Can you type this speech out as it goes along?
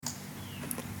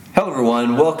Hello,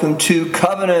 everyone. Welcome to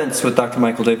Covenants with Dr.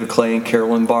 Michael David Clay and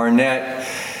Carolyn Barnett,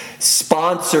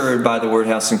 sponsored by the Word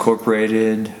House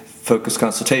Incorporated, Focus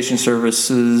Consultation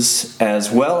Services, as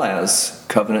well as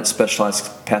Covenant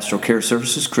Specialized Pastoral Care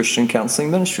Services, Christian Counseling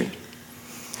Ministry.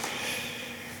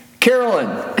 Carolyn,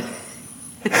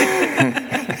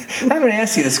 I haven't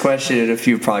asked you this question in a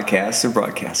few podcasts or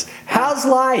broadcasts. How's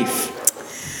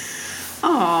life?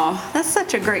 Oh, that's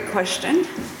such a great question.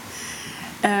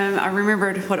 I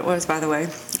remembered what it was, by the way.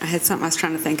 I had something I was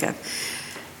trying to think of.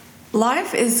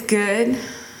 Life is good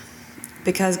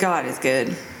because God is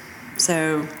good.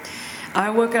 So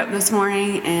I woke up this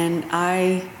morning and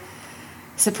I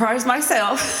surprised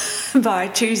myself by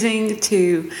choosing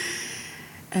to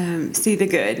see the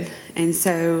good. And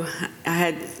so I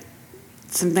had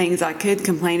some things I could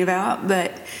complain about,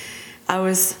 but I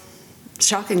was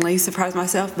shockingly surprised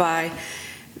myself by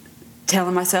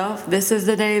telling myself, this is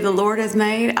the day the Lord has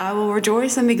made. I will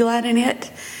rejoice and be glad in it.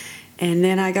 And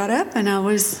then I got up and I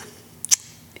was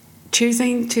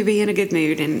choosing to be in a good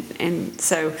mood. And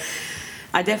so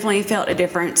I definitely felt a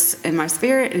difference in my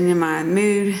spirit and in my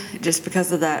mood just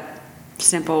because of that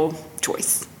simple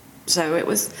choice. So it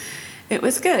was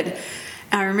good.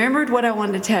 I remembered what I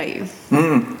wanted to tell you.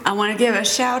 I want to give a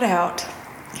shout out.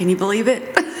 Can you believe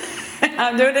it?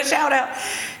 I'm doing a shout out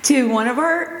to one of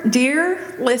our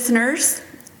dear listeners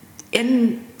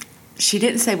she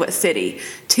didn't say what city,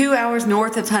 2 hours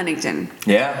north of Huntington.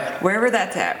 Yeah. Wherever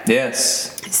that's at.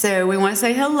 Yes. So we want to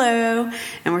say hello,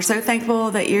 and we're so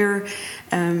thankful that you're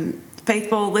a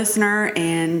faithful listener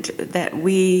and that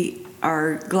we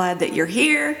are glad that you're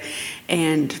here,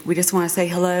 and we just want to say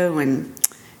hello and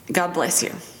God bless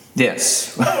you.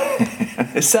 Yes.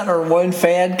 Is that our one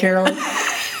fan, Carolyn?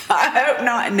 I hope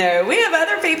not. No, we have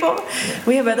other people.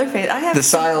 We have other fans. I have the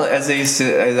silent, as they used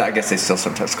to, I guess they still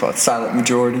sometimes call it silent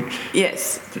majority.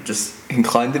 Yes. They're just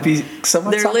inclined to be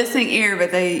somewhat They're silent. listening ear,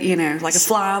 but they, like a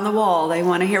fly on the wall. They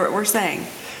want to hear what we're saying.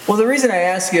 Well, the reason I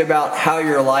asked you about how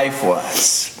your life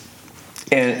was,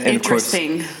 and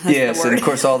interesting. Of course, yes, and of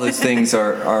course, all those things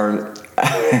are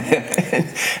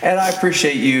and I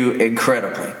appreciate you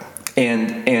incredibly.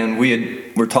 And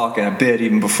we're talking a bit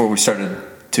even before we started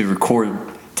to record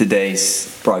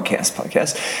today's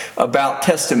podcast about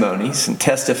testimonies and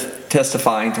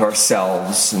testifying to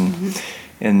ourselves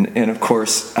and of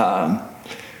course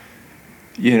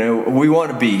we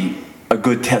want to be a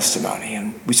good testimony,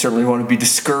 and we certainly want to be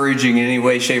discouraging in any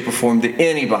way, shape, or form to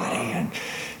anybody,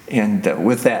 and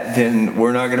with that then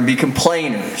we're not going to be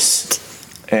complainers,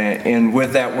 and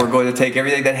with that we're going to take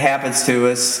everything that happens to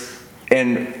us.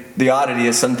 And the oddity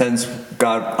is sometimes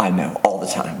God, I know all the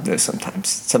time,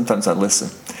 sometimes I listen.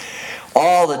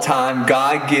 All the time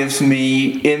God gives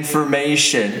me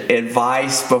information,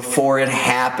 advice before it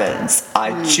happens.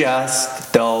 I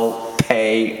just don't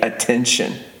pay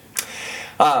attention.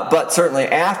 But certainly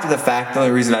after the fact, the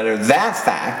only reason I know that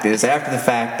fact is after the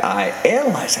fact I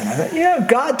analyze it. And I thought,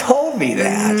 God told me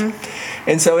that. Mm-hmm.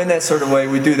 And so in that sort of way,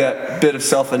 we do that bit of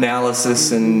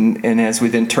self-analysis, and as we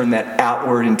then turn that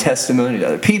outward in testimony to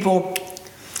other people,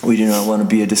 we do not want to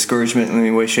be a discouragement in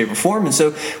any way, shape, or form. And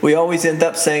so we always end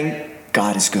up saying,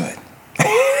 God is good.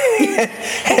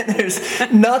 And there's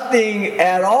nothing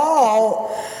at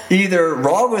all either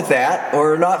wrong with that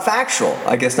or not factual.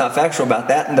 I guess not factual about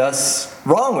that, and thus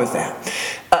wrong with that.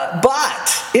 But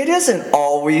it isn't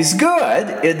always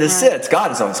good in the sense,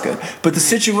 God is always good, but the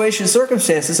situation,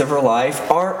 circumstances of our life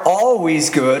aren't always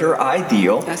good or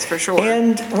ideal. That's for sure.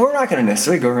 And we're not going to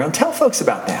necessarily go around and tell folks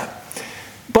about that.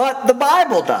 But the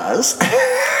Bible does.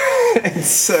 And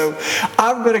so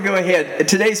I'm going to go ahead.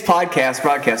 Today's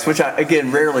broadcast, which I,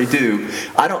 again, rarely do.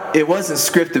 It wasn't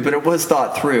scripted, but it was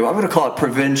thought through. I'm going to call it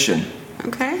prevention.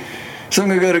 Okay. So I'm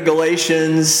going to go to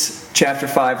Galatians chapter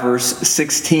 5, verse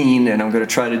 16, and I'm going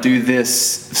to try to do this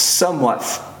somewhat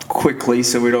quickly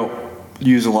so we don't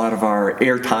use a lot of our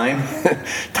airtime,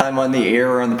 time on the air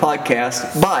or on the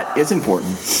podcast, but it's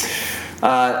important.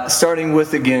 Starting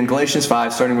with, again, Galatians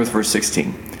 5, starting with verse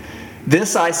 16.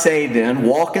 This I say then,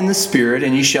 walk in the Spirit,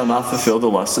 and ye shall not fulfill the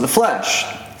lust of the flesh.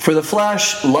 For the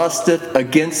flesh lusteth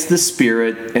against the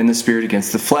Spirit, and the Spirit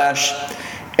against the flesh.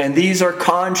 And these are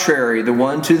contrary the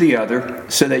one to the other,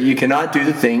 so that you cannot do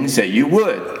the things that you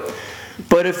would.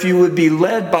 But if you would be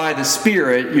led by the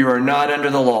Spirit, you are not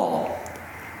under the law.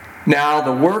 Now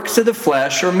the works of the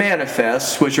flesh are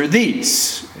manifest, which are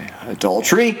these: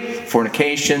 adultery,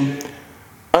 fornication,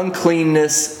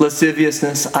 uncleanness,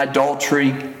 lasciviousness,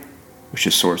 idolatry, which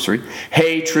is sorcery,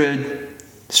 hatred,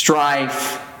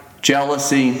 strife,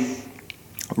 jealousy,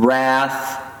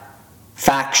 wrath,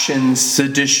 factions,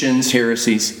 seditions,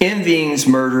 heresies, envyings,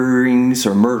 murderings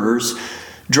or murders,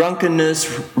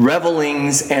 drunkenness,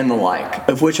 revelings, and the like,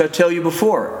 of which I tell you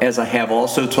before, as I have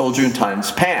also told you in time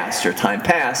past,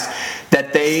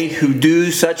 that they who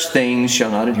do such things shall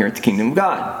not inherit the kingdom of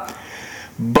God.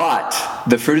 But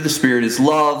the fruit of the Spirit is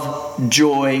love,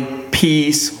 joy,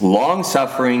 peace,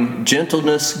 long-suffering,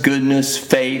 gentleness, goodness,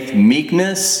 faith,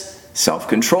 meekness,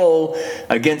 self-control.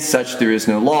 Against such there is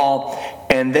no law.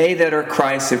 And they that are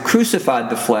Christ have crucified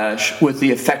the flesh with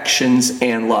the affections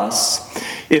and lusts.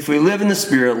 If we live in the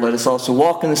Spirit, let us also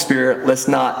walk in the Spirit.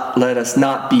 Let us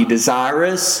not be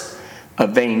desirous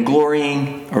of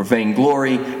vainglorying or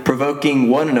vainglory, provoking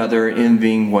one another,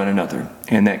 envying one another.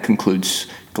 And that concludes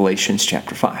Galatians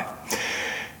chapter 5.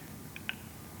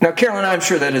 Now, Carolyn, I'm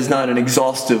sure that is not an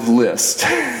exhaustive list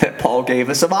that Paul gave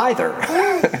us of either.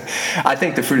 I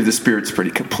think the fruit of the Spirit is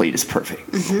pretty complete. It's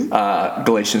perfect.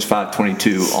 Galatians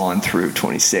 5:22 on through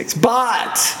 26.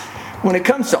 But when it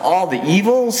comes to all the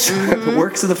evils, the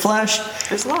works of the flesh,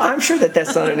 I'm sure that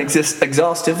that's not an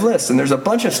exhaustive list. And there's a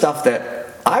bunch of stuff that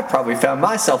I've probably found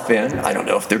myself in. I don't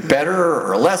know if they're better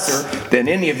or lesser than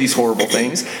any of these horrible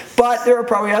things, but there are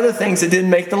probably other things that didn't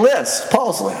make the list,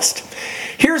 Paul's list.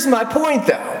 Here's my point,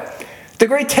 though. The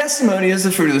great testimony is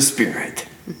the fruit of the Spirit.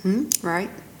 Right.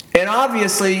 And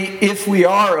obviously, if we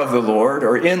are of the Lord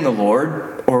or in the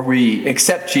Lord, or we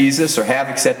accept Jesus or have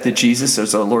accepted Jesus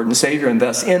as our Lord and Savior, and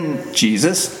thus in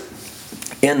Jesus,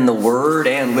 in the Word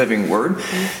and living Word,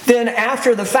 then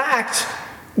after the fact,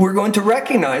 we're going to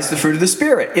recognize the fruit of the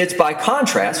Spirit. It's by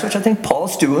contrast, which I think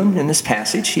Paul's doing in this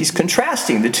passage. He's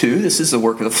contrasting the two. This is the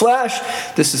work of the flesh.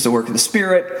 This is the work of the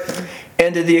Spirit.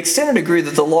 And to the extent and degree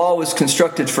that the law was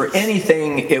constructed for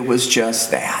anything, it was just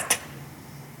that.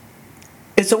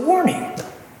 It's a warning.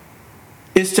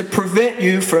 It's to prevent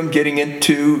you from getting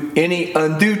into any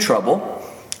undue trouble.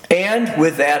 And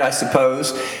with that, I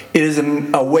suppose, it is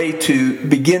a way to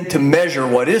begin to measure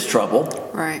what is trouble.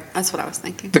 Right. That's what I was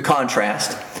thinking. The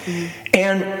contrast.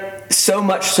 And so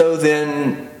much so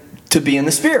then to be in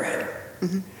the Spirit.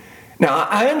 Now,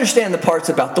 I understand the parts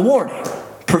about the warning.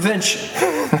 Prevention.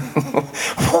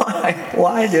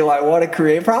 Why do I want to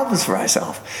create problems for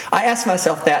myself? I ask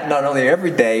myself that not only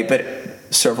every day, but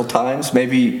several times,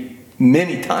 maybe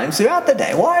many times throughout the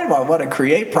day. Why do I want to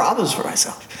create problems for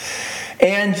myself?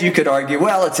 And you could argue,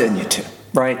 well, it's in you too,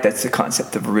 right? That's the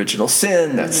concept of original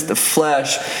sin. That's the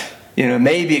flesh.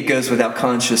 Maybe it goes without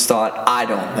conscious thought. I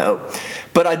don't know.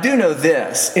 But I do know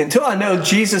this. Until I know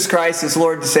Jesus Christ as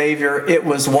Lord and Savior, it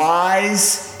was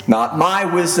wise, not my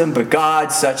wisdom, but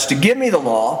God's, such to give me the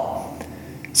law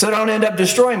so I don't end up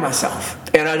destroying myself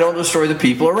and I don't destroy the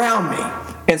people around me.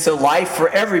 And so life for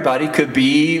everybody could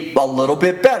be a little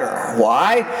bit better.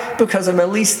 Why? Because I'm at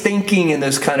least thinking in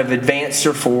those kind of advanced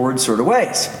or forward sort of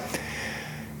ways.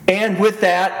 And with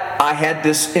that, I had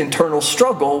this internal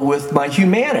struggle with my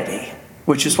humanity,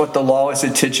 which is what the law is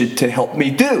intended to help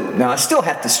me do. Now, I still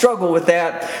have to struggle with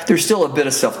that. There's still a bit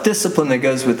of self-discipline that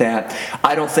goes with that.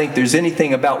 I don't think there's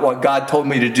anything about what God told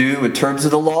me to do in terms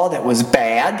of the law that was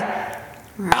bad.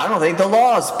 I don't think the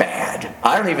law is bad.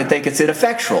 I don't even think it's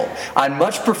ineffectual. I'd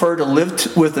much prefer to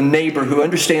live with a neighbor who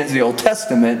understands the Old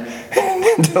Testament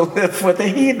than to live with a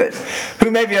heathen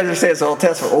who maybe understands the Old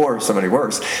Testament, or somebody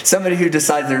worse, somebody who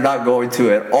decides they're not going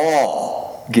to at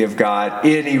all give God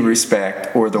any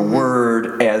respect, or the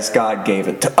Word as God gave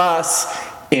it to us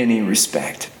any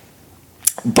respect.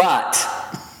 But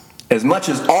as much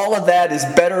as all of that is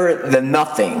better than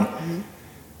nothing,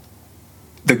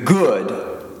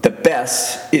 the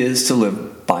best is to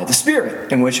live by the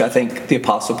Spirit, in which I think the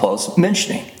Apostle Paul is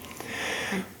mentioning.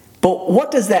 But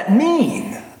what does that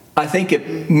mean? I think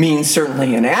it means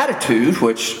certainly an attitude,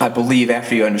 which I believe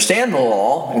after you understand the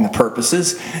law and the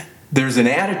purposes, there's an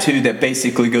attitude that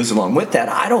basically goes along with that.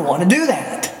 I don't want to do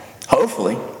that,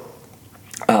 hopefully.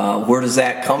 Where does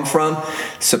that come from?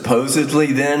 Supposedly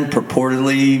then,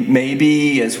 purportedly,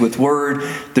 maybe, as with Word,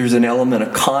 there's an element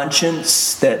of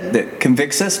conscience that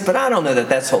convicts us, but I don't know that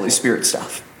that's Holy Spirit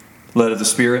stuff. Led of the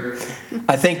Spirit.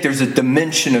 I think there's a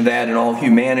dimension of that in all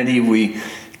humanity.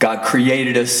 God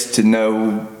created us to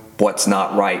know what's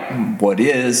not right and what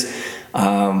is,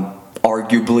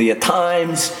 arguably at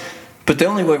times, but the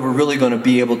only way we're really going to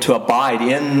be able to abide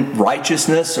in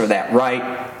righteousness or that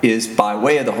right is by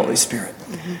way of the Holy Spirit.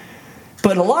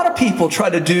 But a lot of people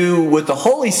try to do with the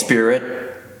Holy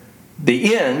Spirit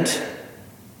the end,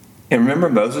 and remember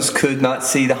Moses could not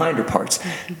see the hinder parts.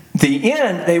 The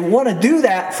end, they want to do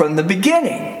that from the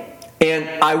beginning.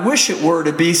 And I wish it were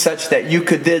to be such that you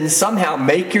could then somehow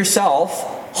make yourself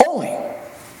holy.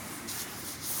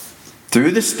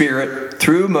 Through the Spirit,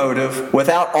 through motive,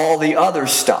 without all the other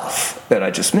stuff that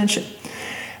I just mentioned.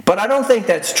 But I don't think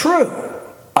that's true.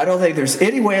 I don't think there's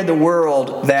any way in the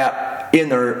world that in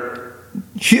their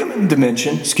human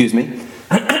dimension,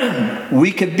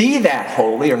 we could be that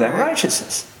holy or that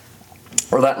righteousness,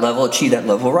 or that level, achieve that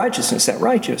level of righteousness, that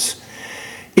righteous.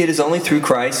 It is only through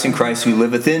Christ and Christ who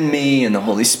liveth in me and the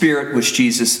Holy Spirit, which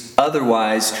Jesus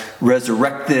otherwise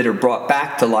resurrected or brought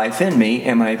back to life in me,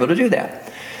 am I able to do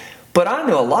that. But I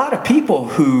know a lot of people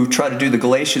who try to do the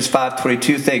Galatians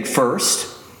 5:22 thing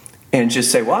first and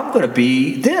just say, well, I'm going to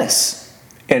be this.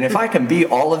 And if I can be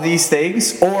all of these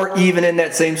things, or even in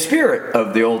that same spirit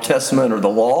of the Old Testament or the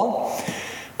law,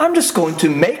 I'm just going to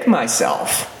make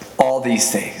myself all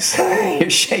these things. You're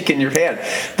shaking your head.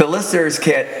 The listeners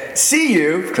can't see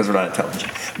you because we're not on television.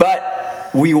 But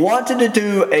we wanted to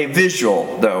do a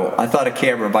visual, though. I thought a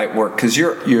camera might work because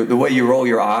the way you roll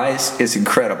your eyes is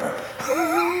incredible.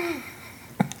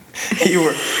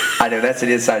 I know that's an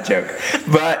inside joke.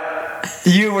 But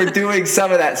you were doing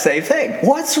some of that same thing.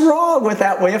 What's wrong with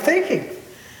that way of thinking?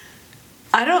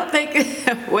 I don't think,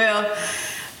 well,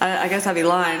 I guess I'd be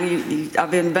lying. I've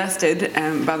been bested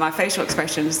by my facial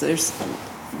expressions. There's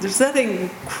nothing,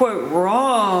 quote,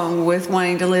 wrong with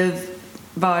wanting to live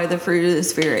by the fruit of the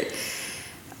Spirit.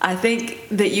 I think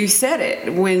that you said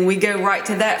it. When we go right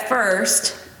to that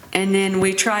first, and then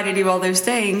we try to do all those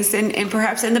things, and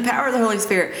perhaps in the power of the Holy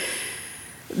Spirit.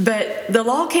 But the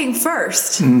law came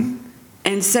first.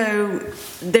 And so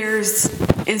there's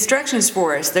instructions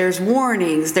for us. There's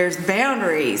warnings. There's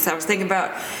boundaries. I was thinking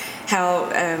about how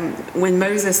when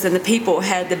Moses and the people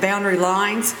had the boundary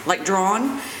lines like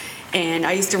drawn, and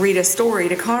I used to read a story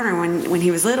to Connor when he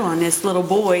was little, and this little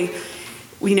boy,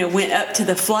 went up to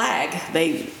the flag.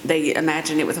 They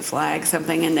imagined it was a flag,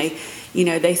 something, and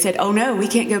they said, "Oh no, we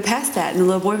can't go past that." And the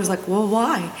little boy was like, "Well,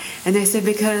 why?" And they said,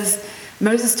 "Because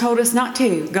Moses told us not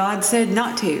to. God said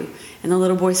not to." And the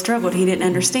little boy struggled. He didn't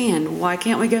understand. Why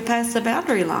can't we go past the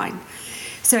boundary line?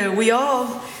 So we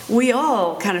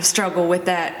all kind of struggle with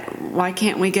that. Why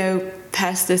can't we go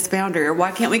past this boundary? Or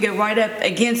why can't we go right up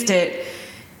against it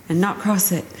and not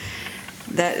cross it?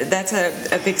 That's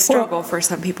a big struggle for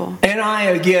some people. And I,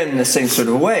 again, in the same sort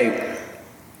of way,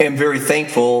 am very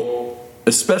thankful,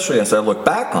 especially as I look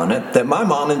back on it, that my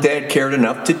mom and dad cared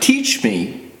enough to teach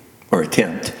me, or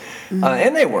attempt.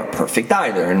 And they weren't perfect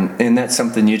either. And that's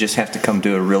something you just have to come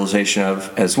to a realization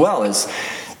of as well, is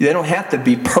they don't have to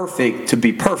be perfect to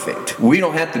be perfect. We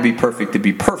don't have to be perfect to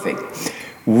be perfect.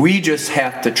 We just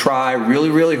have to try really,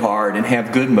 really hard and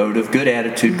have good motive, good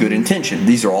attitude, good intention.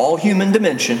 These are all human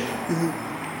dimension.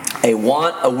 A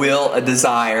want, a will, a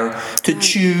desire to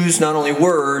choose not only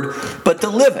word, but to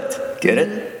live it. Get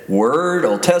it? Word,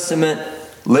 Old Testament,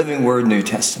 living word, New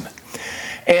Testament.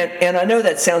 And I know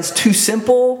that sounds too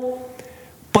simple,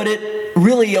 but it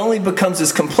really only becomes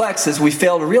as complex as we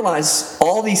fail to realize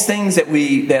all these things that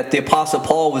the Apostle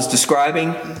Paul was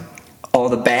describing, all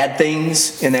the bad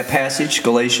things in that passage,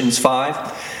 Galatians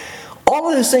 5. All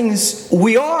of those things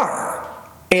we are.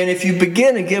 And if you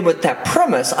begin again with that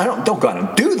premise, don't go out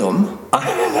and do them.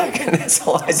 That's the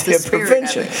whole idea of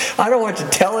prevention. I don't want to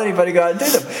tell anybody go out and do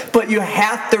them. But you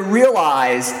have to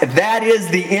realize that is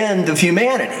the end of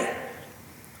humanity.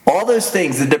 All those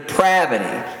things, the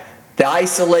depravity, the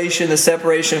isolation, the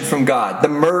separation from God, the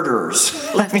murderers.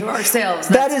 Left to ourselves.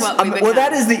 That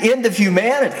is the end of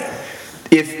humanity.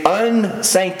 If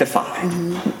unsanctified.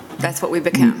 That's what we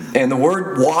become. And the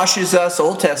Word washes us,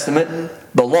 Old Testament,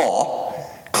 the law,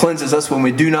 cleanses us when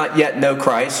we do not yet know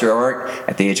Christ or are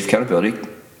at the age of accountability.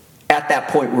 At that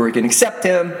point where we can accept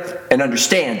Him and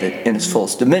understand it in its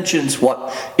fullest dimensions,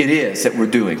 what it is that we're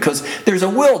doing. Because there's a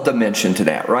will dimension to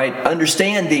that, right?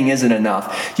 Understanding isn't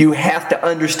enough. You have to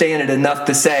understand it enough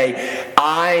to say,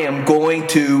 I am going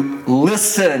to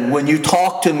listen when you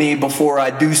talk to me before I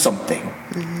do something.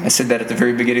 I said that at the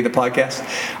very beginning of the podcast.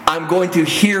 I'm going to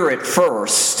hear it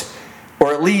first.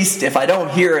 Or at least if I don't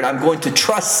hear it, I'm going to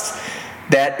trust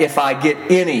that if I get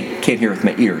can't hear with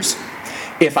my ears.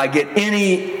 If I get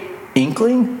any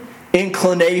inclination,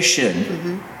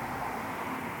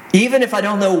 even if I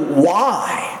don't know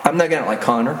why, I'm not going to, like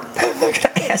Connor, I'm not going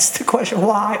to ask the question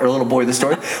why, or little boy of the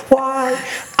story, why?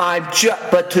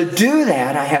 But to do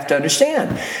that, I have to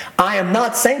understand. I am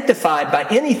not sanctified by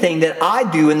anything that I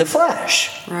do in the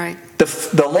flesh. Right.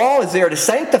 The law is there to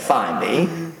sanctify me,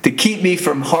 to keep me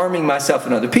from harming myself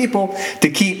and other people, to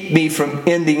keep me from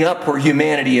ending up where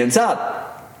humanity ends up.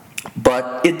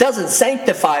 But it doesn't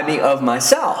sanctify me of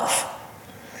myself.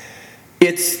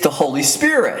 It's the Holy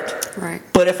Spirit. Right.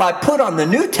 But if I put on the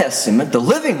New Testament, the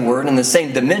living word, in the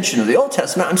same dimension of the Old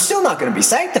Testament, I'm still not going to be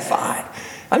sanctified.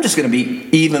 I'm just going to be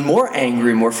even more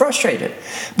angry and more frustrated.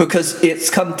 Because it's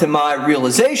come to my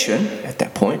realization at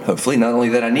that point, hopefully, not only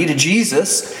that I needed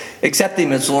Jesus, accept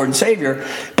him as Lord and Savior,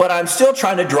 but I'm still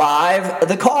trying to drive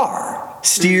the car,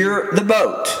 steer the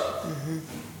boat,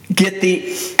 get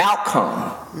the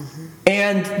outcome.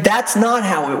 And that's not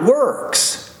how it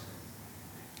works.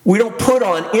 We don't put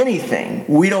on anything.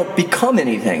 We don't become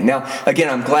anything. Now, again,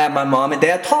 I'm glad my mom and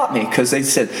dad taught me, because they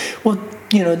said, well,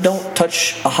 don't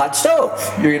touch a hot stove.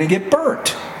 You're going to get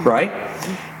burnt, right?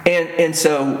 And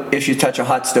so if you touch a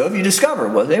hot stove, you discover,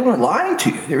 well, they weren't lying to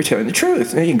you. They were telling the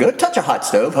truth. And you can go touch a hot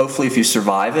stove. Hopefully, if you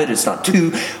survive it, it's not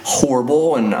too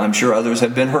horrible. And I'm sure others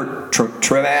have been hurt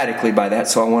traumatically by that.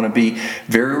 So I want to be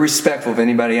very respectful of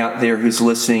anybody out there who's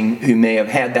listening who may have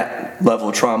had that level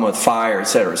of trauma with fire,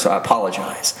 etc. So I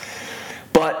apologize.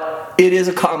 But it is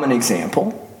a common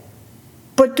example.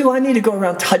 But do I need to go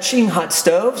around touching hot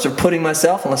stoves or putting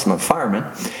myself, unless I'm a fireman?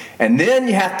 And then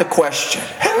you have to question.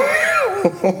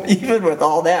 Even with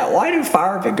all that, why do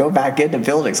firemen go back into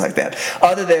buildings like that?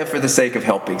 Other than for the sake of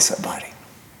helping somebody.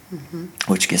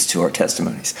 Which gets to our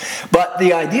testimonies. But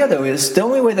the idea, though, is the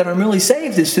only way that I'm really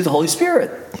saved is through the Holy Spirit.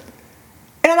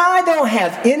 And I don't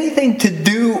have anything to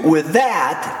do with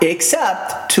that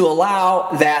except to allow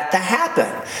that to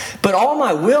happen. But all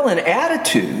my will and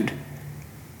attitude,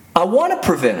 I want to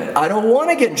prevent it. I don't want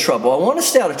to get in trouble. I want to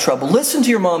stay out of trouble. Listen to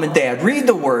your mom and dad. Read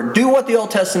the Word. Do what the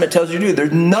Old Testament tells you to do.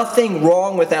 There's nothing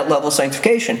wrong with that level of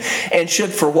sanctification. And should,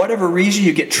 for whatever reason,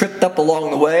 you get tripped up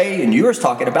along the way, and you were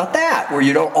talking about that, where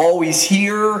you don't always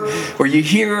hear, or you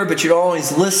hear but you don't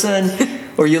always listen,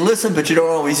 or you listen but you don't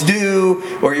always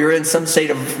do, or you're in some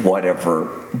state of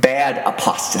whatever, bad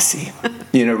apostasy,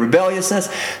 rebelliousness.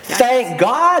 Thank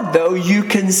God, though, you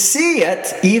can see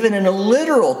it even in a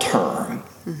literal term.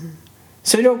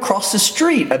 So you don't cross the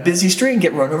street, a busy street, and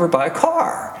get run over by a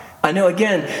car. I know,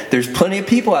 again, there's plenty of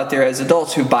people out there as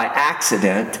adults who by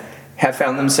accident have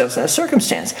found themselves in that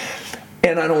circumstance.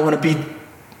 And I don't want to be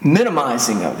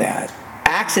minimizing of that.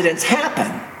 Accidents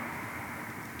happen.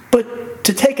 But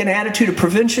to take an attitude of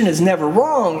prevention is never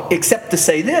wrong, except to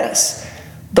say this.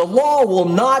 The law will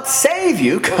not save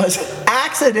you because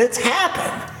accidents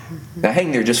happen. Now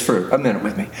hang there just for a minute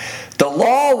with me. The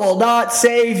law will not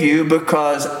save you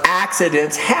because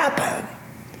accidents happen.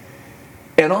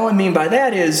 And all I mean by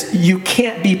that is you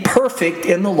can't be perfect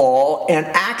in the law, and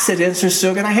accidents are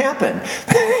still going to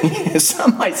happen.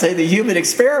 Some might say the human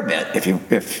experiment,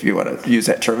 if you want to use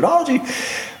that terminology,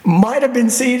 might have been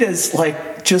seen as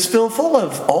like just filled full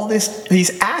of all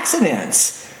these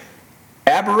accidents,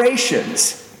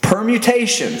 aberrations,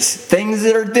 permutations, things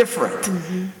that are different.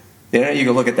 You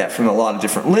can look at that from a lot of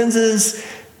different lenses.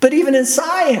 But even in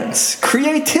science,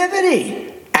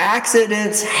 creativity,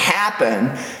 accidents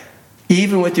happen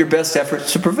even with your best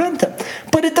efforts to prevent them.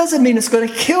 But it doesn't mean it's going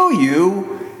to kill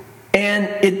you, and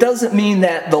it doesn't mean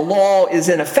that the law is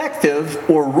ineffective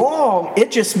or wrong.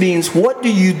 It just means, what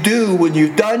do you do when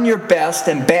you've done your best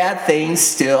and bad things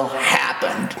still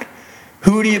happened?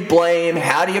 Who do you blame?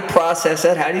 How do you process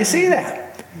that? How do you see that?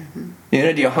 Do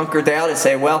you hunker down and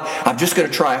say, well, I'm just going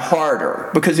to try harder?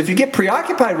 Because if you get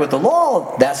preoccupied with the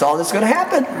law, that's all that's going to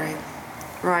happen.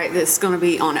 Right. It's going to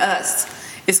be on us.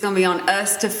 It's going to be on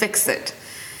us to fix it.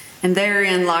 And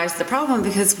therein lies the problem,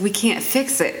 because we can't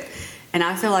fix it. And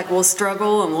I feel like we'll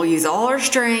struggle and we'll use all our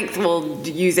strength. We'll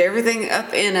use everything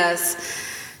up in us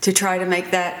to try to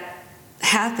make that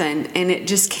happen. And it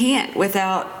just can't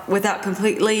without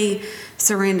completely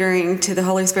surrendering to the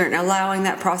Holy Spirit and allowing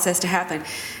that process to happen.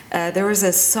 There was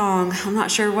a song, I'm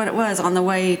not sure what it was, on the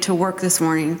way to work this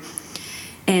morning,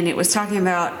 and it was talking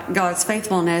about God's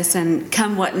faithfulness and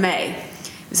come what may.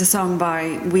 It was a song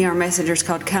by We Are Messengers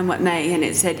called Come What May, and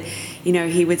it said,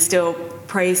 he would still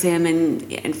praise him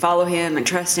and follow him and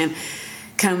trust him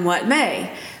come what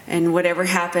may, and whatever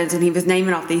happens. And he was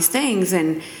naming off these things,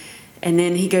 and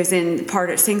then he goes in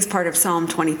sings part of Psalm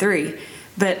 23.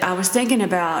 But I was thinking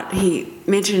about, he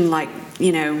mentioned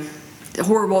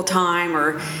horrible time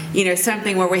or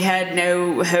something where we had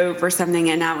no hope or something,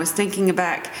 and I was thinking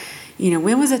back,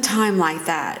 when was a time like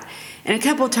that? And a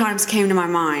couple of times came to my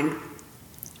mind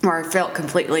where I felt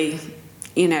completely,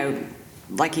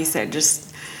 like you said,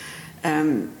 just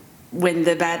when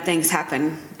the bad things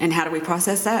happen, and how do we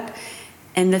process that?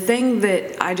 And the thing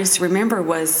that I just remember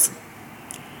was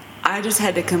I just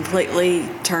had to completely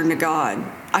turn to God.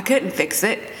 I couldn't fix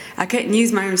it. I couldn't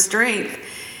use my own strength.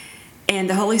 And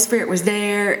the Holy Spirit was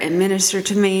there and ministered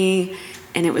to me,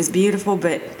 and it was beautiful.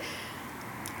 But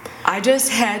I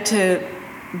just had to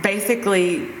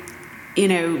basically,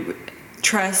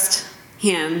 trust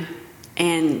him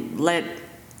and let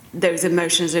those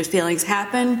emotions, those feelings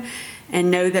happen, and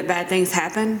know that bad things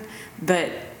happen.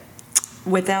 But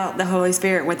without the Holy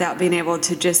Spirit, without being able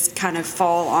to just kind of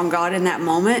fall on God in that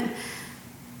moment,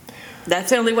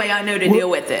 that's the only way I know to deal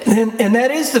with it. And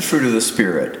that is the fruit of the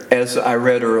Spirit, as I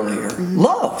read earlier.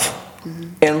 Love.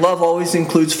 And love always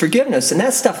includes forgiveness. And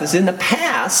that stuff is in the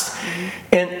past.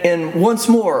 And once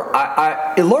more,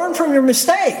 I learn from your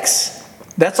mistakes.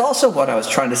 That's also what I was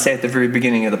trying to say at the very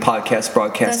beginning of the podcast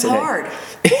broadcast today. That's hard.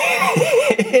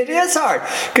 It is hard,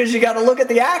 because you got to look at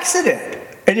the accident.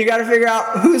 And you got to figure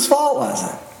out whose fault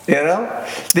was it.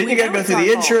 Then you got to go through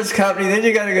the insurance company. Then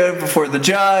you got to go before the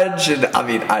judge. And I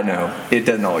mean, I know it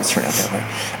doesn't always turn out that way.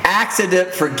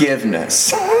 Accident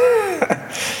forgiveness.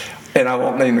 And I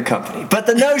won't name the company. But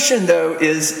the notion, though,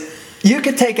 is you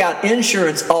can take out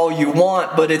insurance all you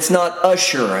want, but it's not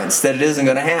assurance that it isn't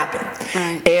going to happen.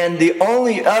 Right. And the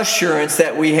only assurance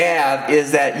that we have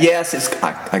is that, yes,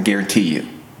 I guarantee you.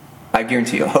 I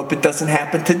hope it doesn't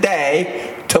happen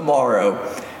today, tomorrow.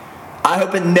 I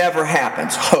hope it never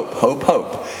happens. Hope.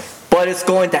 But it's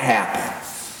going to happen.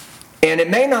 And it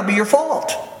may not be your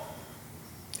fault.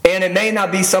 And it may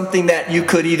not be something that you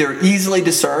could either easily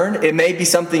discern. It may be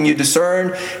something you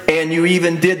discerned and you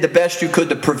even did the best you could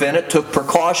to prevent it, took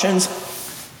precautions,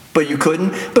 but you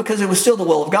couldn't because it was still the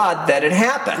will of God that it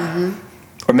happened.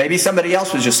 Or maybe somebody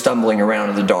else was just stumbling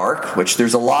around in the dark, which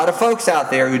there's a lot of folks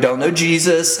out there who don't know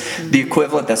Jesus, the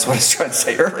equivalent. That's what I was trying to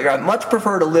say earlier. I much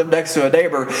prefer to live next to a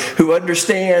neighbor who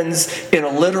understands in a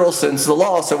literal sense the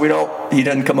law, so he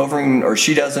doesn't come over, or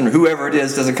she doesn't, or whoever it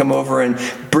is doesn't come over and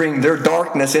bring their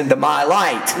darkness into my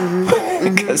light.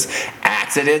 Because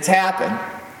accidents happen.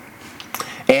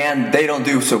 And they don't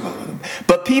do so well with them.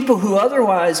 But people who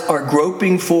otherwise are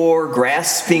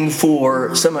grasping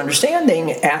for some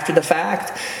understanding after the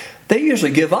fact, they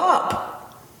usually give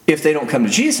up if they don't come to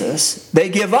Jesus. They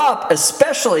give up,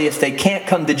 especially if they can't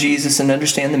come to Jesus and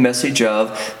understand the message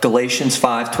of Galatians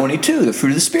 5:22, the fruit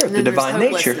of the Spirit, the divine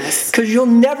nature. Because you'll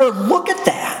never look at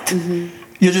that.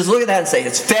 You'll just look at that and say,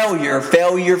 it's failure.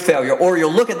 Or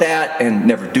you'll look at that and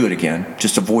never do it again.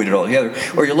 Just avoid it altogether.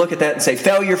 Or you'll look at that and say,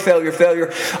 failure.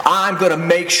 I'm going to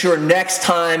make sure next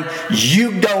time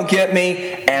you don't get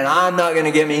me, and I'm not going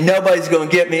to get me. Nobody's going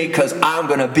to get me because I'm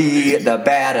going to be the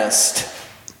baddest.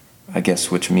 I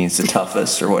guess, which means the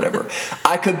toughest or whatever.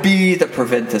 I could be to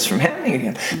prevent this from happening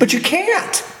again. But you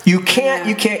can't. You can't,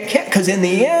 because in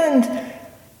the end,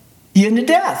 you end in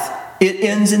death. It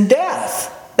ends in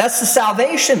death. That's the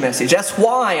salvation message. That's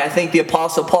why I think the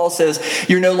Apostle Paul says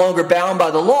you're no longer bound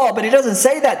by the law, but he doesn't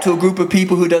say that to a group of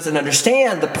people who doesn't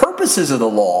understand the purposes of the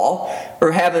law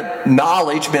or haven't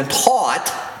been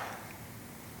taught.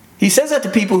 He says that to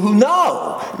people who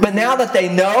know. But now that they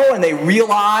know and they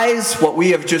realize what we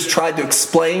have just tried to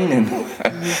explain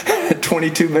in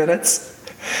 22 minutes,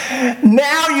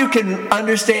 now you can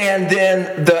understand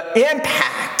then the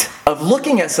impact of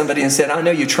looking at somebody and saying, I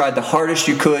know you tried the hardest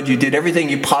you could. You did everything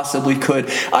you possibly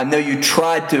could. I know you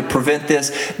tried to prevent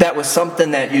this. That was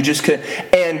something that you just couldn't.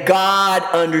 And God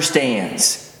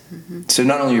understands. So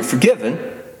not only you're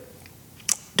forgiven,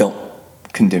 don't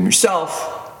condemn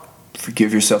yourself.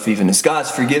 Forgive yourself even as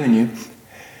God's forgiven you.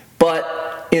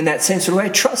 But in that same sort of way,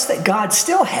 trust that God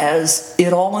still has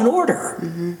it all in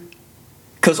order.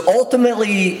 Because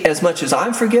ultimately, as much as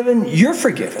I'm forgiven, you're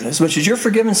forgiven. As much as you're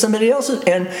forgiven, somebody else is.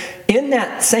 And in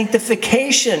that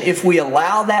sanctification, if we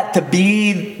allow that to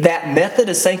be that method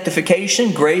of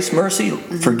sanctification, grace, mercy,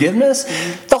 forgiveness,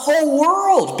 the whole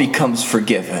world becomes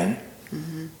forgiven.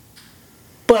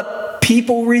 But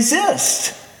people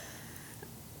resist.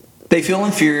 They feel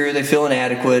inferior, they feel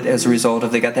inadequate as a result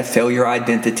of they got that failure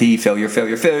identity, failure.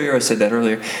 I said that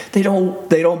earlier. They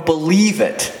don't believe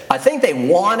it. I think they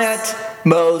want it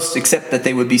most, except that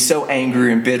they would be so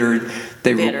angry and bitter.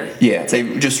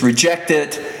 They just reject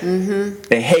it.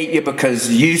 They hate you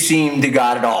because you seem to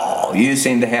got it all. You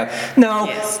seem to have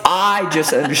I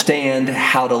just understand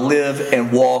how to live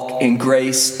and walk in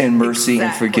grace and mercy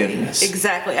and forgiveness.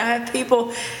 Exactly. I have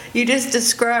people. You just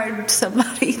described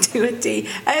somebody to a T.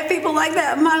 I have people like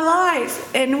that in my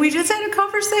life, and we just had a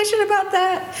conversation about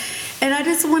that. And I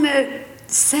just want to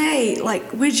say,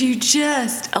 would you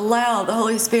just allow the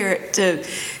Holy Spirit to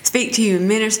speak to you and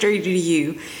minister to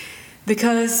you?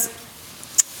 Because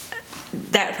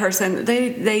that person,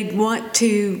 they want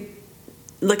to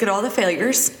look at all the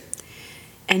failures,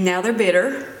 and now they're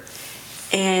bitter.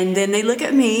 And then they look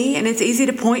at me, and it's easy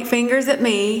to point fingers at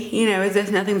me, as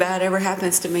if nothing bad ever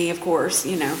happens to me, of course,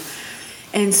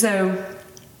 And so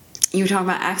you were talking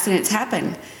about accidents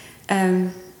happen.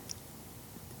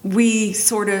 We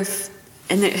sort of,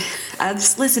 I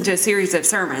just listened to a series of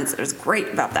sermons. It was great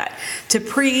about that. To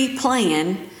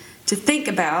pre-plan, to think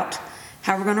about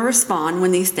how we're going to respond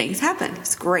when these things happen.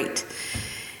 It's great.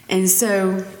 And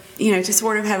so, to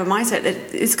sort of have a mindset that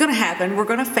it's going to happen, we're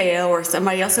going to fail, or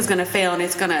somebody else is going to fail, and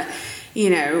it's going to,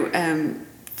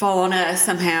 fall on us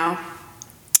somehow,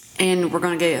 and we're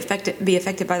going to be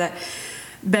affected by that.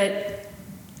 But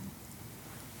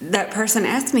that person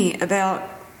asked me about,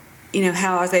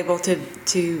 how I was able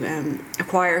to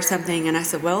acquire something, and I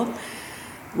said, well,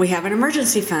 we have an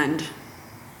emergency fund.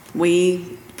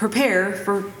 We prepare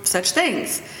for such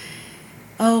things.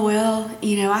 Oh, well,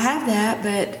 I have that,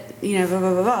 but, blah, blah,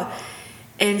 blah, blah.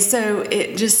 And so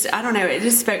it just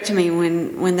spoke to me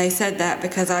when they said that,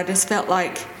 because I just felt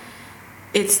like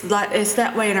it's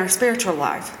that way in our spiritual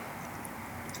life.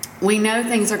 We know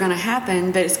things are going to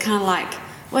happen, but it's kind of like,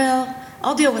 well,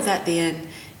 I'll deal with that then.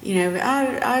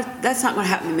 That's not going to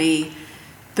happen to me.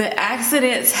 But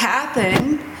accidents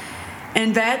happen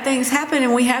and bad things happen,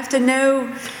 and we have to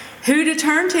know who to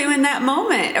turn to in that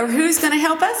moment, or who's going to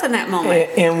help us in that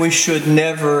moment. And we should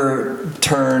never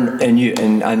turn,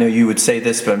 and I know you would say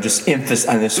this, but I'm just emphasizing,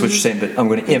 I know what you're saying, but I'm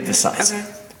going to emphasize. Okay.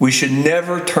 We should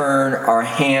never turn our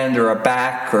hand or our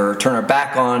back, or turn our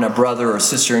back on a brother or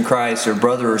sister in Christ, or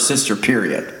brother or sister,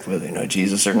 period, whether they know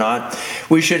Jesus or not.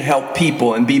 We should help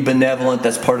people and be benevolent.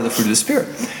 That's part of the fruit of the Spirit.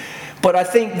 But I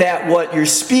think that what you're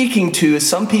speaking to is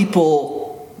some people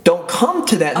don't come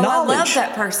to that knowledge. I love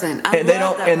that person.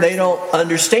 They don't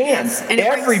understand. Yes.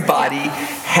 Everybody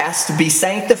has to be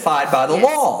sanctified by the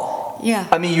law. Yeah.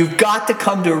 I mean, you've got to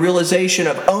come to a realization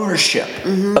of ownership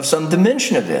of some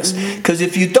dimension of this. Because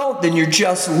if you don't, then you're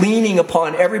just leaning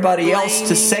upon everybody else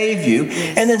to save you.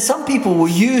 Yes. And then some people will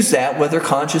use that, whether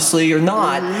consciously or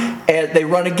not, and they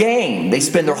run a game. They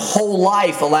spend their whole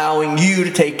life allowing you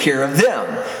to take care of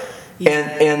them.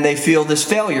 And they feel this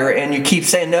failure, and you keep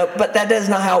saying, no, but that is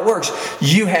not how it works.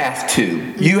 You have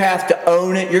to. You have to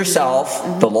own it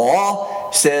yourself. The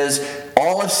law says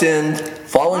all have sinned,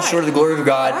 fallen short of the glory of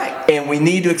God, and we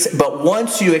need to accept. But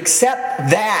once you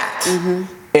accept that,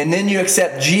 and then you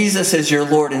accept Jesus as your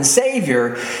Lord and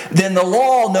Savior, then the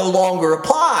law no longer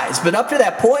applies. But up to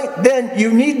that point, then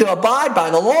you need to abide by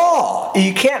the law.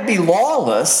 You can't be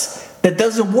lawless. That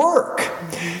doesn't work.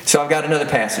 So I've got another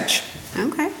passage.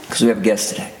 Okay. Because we have a guest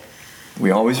today.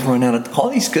 We always run out of all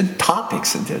these good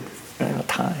topics and run out of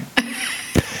time.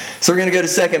 So we're going to go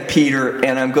to 2 Peter,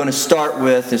 and I'm going to start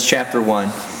with, it's chapter 1,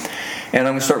 and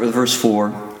I'm going to start with verse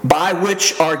 4. By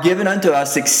which are given unto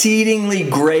us exceedingly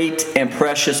great and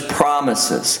precious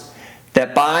promises,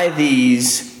 that by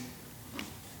these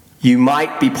you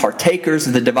might be partakers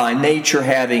of the divine nature,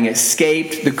 having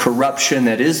escaped the corruption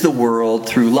that is the world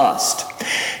through lust.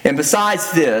 And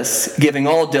besides this, giving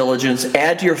all diligence,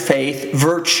 add to your faith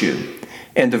virtue,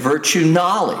 and to virtue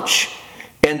knowledge,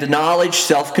 and to knowledge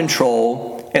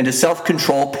self-control, and to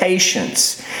self-control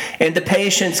patience, and to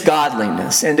patience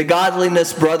godliness, and to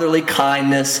godliness brotherly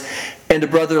kindness, and to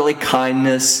brotherly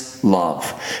kindness love.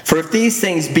 For if these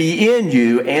things be in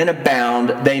you and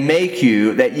abound, they make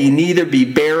you that ye neither be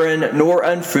barren nor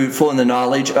unfruitful in the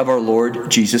knowledge of our Lord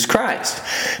Jesus Christ.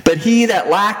 But he that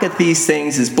lacketh these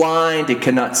things is blind and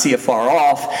cannot see afar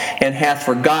off, and hath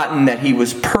forgotten that he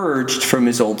was purged from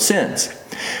his old sins.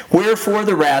 Wherefore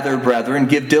the rather, brethren,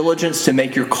 give diligence to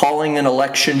make your calling and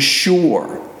election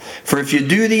sure. For if you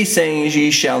do these things,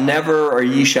 ye shall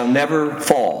never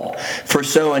fall. For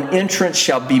so an entrance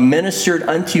shall be ministered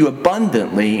unto you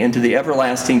abundantly into the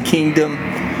everlasting kingdom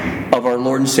of our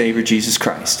Lord and Savior Jesus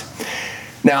Christ.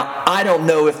 Now, I don't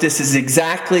know if this is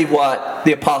exactly what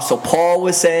the Apostle Paul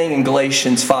was saying in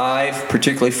Galatians 5,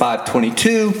 particularly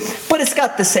 5:22, but it's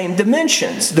got the same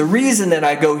dimensions. The reason that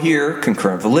I go here,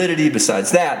 concurrent validity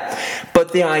besides that,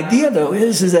 but the idea, though,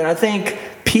 is that I think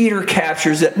Peter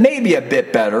captures it maybe a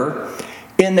bit better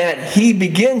in that he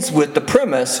begins with the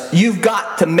premise, you've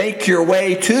got to make your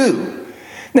way to.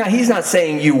 Now, he's not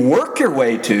saying you work your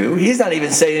way to. He's not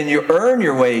even saying you earn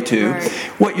your way to. Right.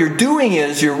 What you're doing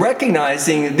is you're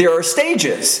recognizing there are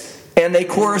stages, and they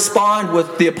correspond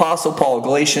with the Apostle Paul,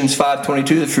 Galatians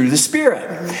 5:22, the fruit of the Spirit.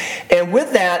 Mm-hmm. And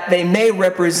with that, they may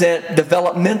represent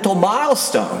developmental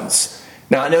milestones.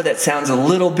 Now, I know that sounds a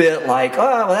little bit like, oh,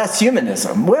 well, that's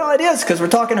humanism. Well, it is, because we're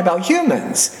talking about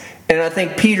humans. And I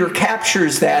think Peter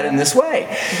captures that in this way.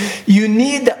 Mm-hmm. You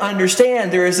need to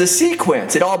understand there is a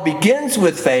sequence. It all begins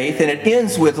with faith and it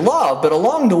ends with love. But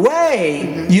along the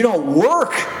way, you don't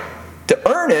work to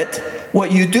earn it.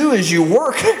 What you do is you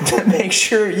work to make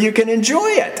sure you can enjoy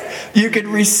it. You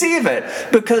can receive it.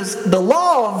 Because the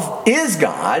love is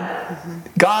God. Mm-hmm.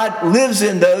 God lives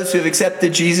in those who have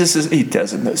accepted Jesus. He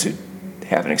doesn't those who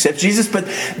haven't accepted Jesus, but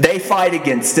they fight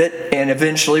against it and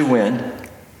eventually win.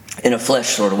 in a flesh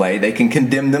sort of way. They can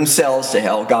condemn themselves to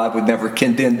hell. God would never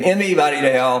condemn anybody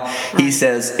to hell. He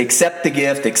says, accept the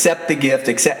gift, accept the gift,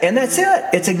 accept, and that's it.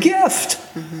 It's a gift.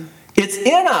 It's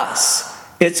in us.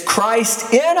 It's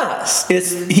Christ in us.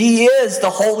 He is the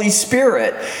Holy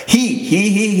Spirit.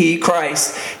 He,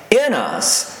 Christ in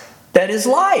us. That is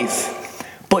life.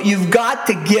 But you've got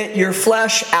to get your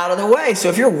flesh out of the way. So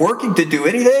if you're working to do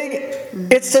anything,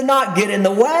 it's to not get in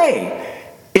the way.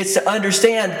 It's to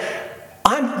understand,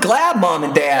 I'm glad Mom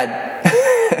and Dad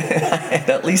had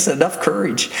at least enough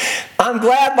courage. I'm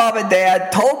glad Mom and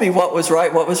Dad told me what was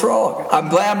right, what was wrong. I'm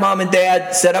glad Mom and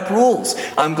Dad set up rules.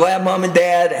 I'm glad Mom and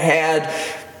Dad had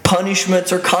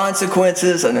punishments or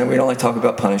consequences. I know we don't like to talk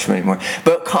about punishment anymore,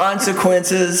 but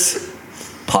consequences,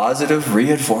 positive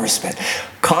reinforcement.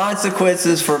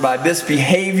 Consequences for my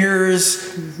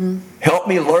misbehaviors. Help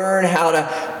me learn how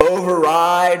to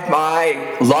override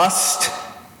my lust.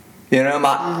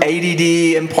 My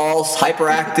ADD, impulse,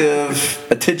 hyperactive,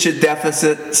 attention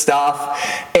deficit stuff.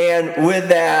 And with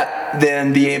that,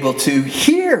 then be able to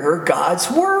hear God's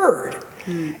word.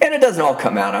 And it doesn't all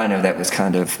come out. I know that was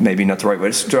kind of maybe not the right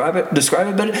way to describe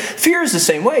it, but fear is the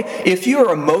same way. If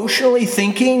you're emotionally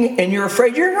thinking and you're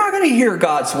afraid, you're not going to hear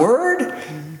God's word.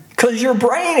 Because your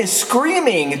brain is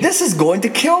screaming, this is going to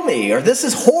kill me, or this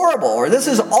is horrible, or this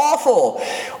is awful,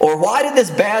 or why did this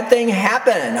bad thing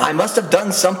happen? I must have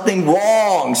done something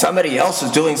wrong. Somebody else is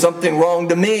doing something wrong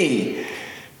to me.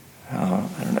 I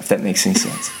don't know if that makes any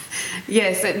sense.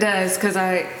 Yes, it does, because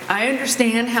I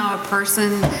understand how a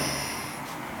person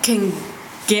can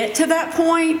get to that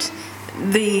point.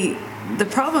 The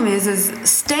problem is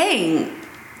staying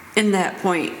in that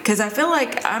point, because I feel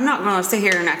like I'm not going to sit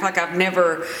here and act like I've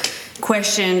never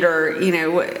questioned or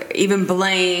even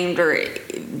blamed or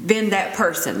been that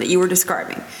person that you were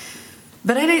describing,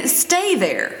 but I didn't stay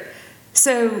there.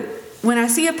 So when I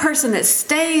see a person that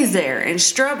stays there and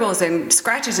struggles and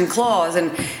scratches and claws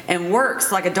and works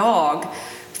like a dog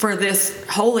for this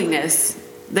holiness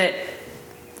that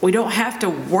we don't have to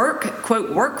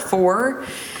work for,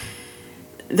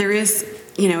 there is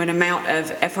an amount of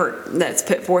effort that's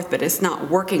put forth, but it's not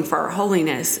working for our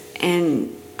holiness.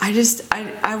 And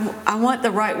I want the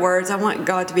right words. I want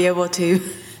God to be able to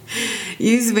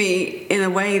use me in a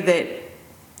way that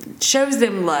shows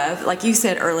them love, like you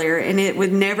said earlier, and it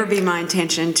would never be my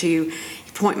intention to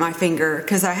point my finger,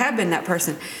 because I have been that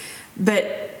person.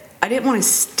 But I didn't want to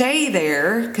stay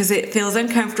there because it feels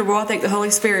uncomfortable. I think the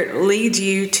Holy Spirit leads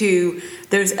you to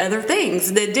those other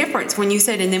things. The difference when you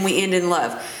said, and then we end in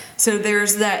love. So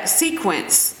there's that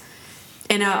sequence,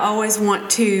 and I always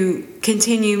want to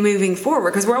continue moving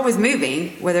forward, because we're always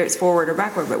moving, whether it's forward or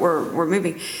backward, but we're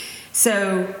moving.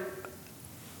 So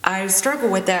I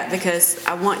struggle with that because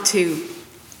I want to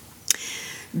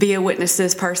be a witness to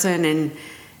this person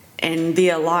and be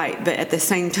a light, but at the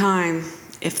same time,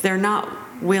 if they're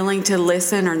not willing to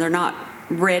listen or they're not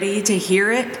ready to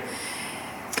hear it,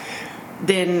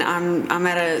 then I'm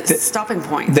at a stopping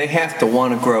point. They have to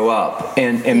want to grow up.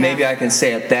 And maybe I can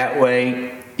say it that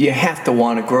way. You have to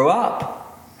want to grow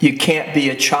up. You can't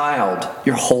be a child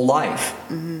your whole life.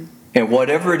 And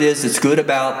whatever it is that's good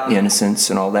about innocence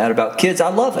and all that about kids, I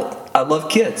love it. I love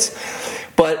kids.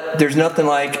 But there's nothing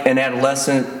like an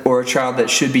adolescent or a child that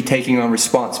should be taking on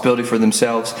responsibility for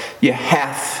themselves. You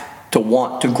have to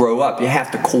want to grow up. You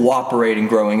have to cooperate in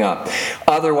growing up.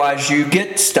 Otherwise, you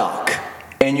get stuck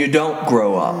and you don't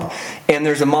grow up. And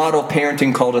there's a model of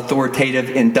parenting called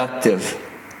authoritative inductive.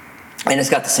 And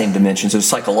it's got the same dimensions as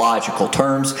psychological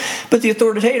terms. But the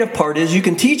authoritative part is you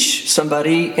can teach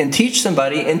somebody and teach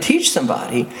somebody and teach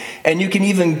somebody. And you can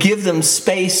even give them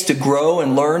space to grow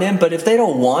and learn in. But if they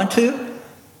don't want to,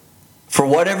 for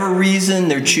whatever reason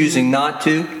they're choosing not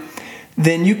to,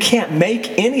 then you can't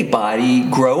make anybody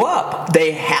grow up.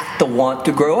 They have to want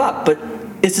to grow up. But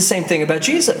it's the same thing about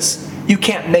Jesus. You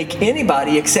can't make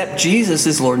anybody accept Jesus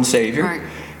as Lord and Savior. Right.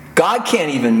 God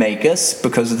can't even make us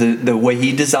because of the way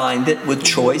He designed it with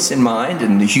choice in mind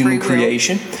and the human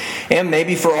creation. And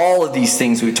maybe for all of these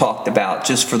things we talked about,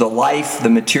 just for the life, the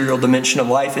material dimension of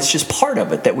life, it's just part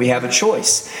of it that we have a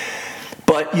choice.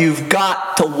 But you've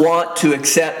got to want to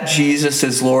accept Jesus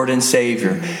as Lord and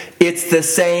Savior. It's the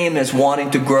same as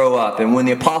wanting to grow up. And when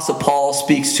the Apostle Paul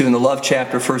speaks to in the love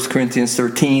chapter, 1 Corinthians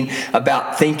 13,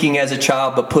 about thinking as a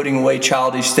child but putting away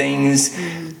childish things,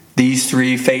 these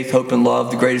three, faith, hope, and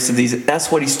love, the greatest of these, that's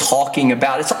what he's talking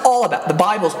about. It's all about, the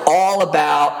Bible's all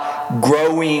about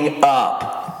growing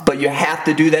up. But you have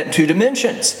to do that in two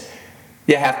dimensions.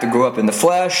 You have to grow up in the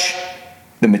flesh,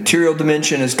 the material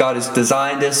dimension as God has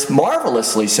designed us,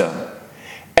 marvelously so.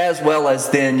 As well as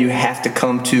then you have to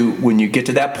come to, when you get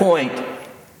to that point,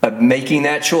 of making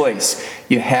that choice,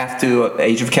 you have to,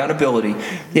 age of accountability,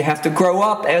 you have to grow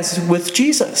up as with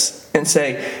Jesus and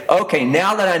say, okay,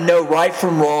 now that I know right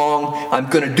from wrong, I'm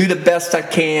going to do the best I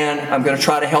can. I'm going to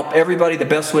try to help everybody the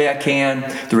best way I can.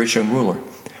 The rich young ruler.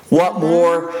 What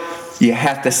more? You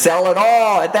have to sell it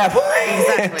all at that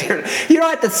point. Exactly. You don't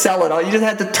have to sell it all. You just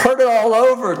have to turn it all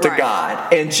over to Right.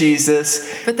 God and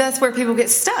Jesus. But that's where people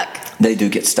get stuck. They do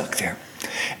get stuck there.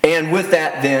 And with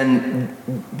that, then,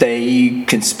 they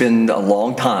can spend a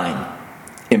long time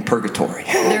in purgatory.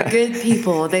 They're good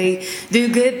people. They do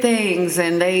good things,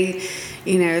 and they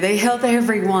help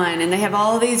everyone, and they have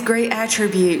all these great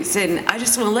attributes. And I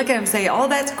just want to look at them and say, oh,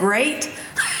 that's great.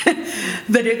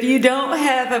 But if you don't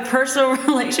have a personal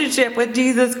relationship with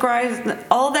Jesus Christ,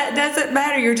 all that doesn't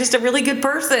matter. You're just a really good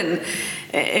person.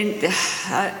 And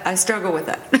I struggle with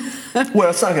that. Well,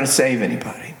 it's not going to save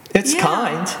anybody. It's Yeah.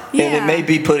 kind, Yeah. and it may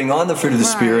be putting on the fruit of the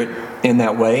Right. Spirit in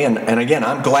that way. And again,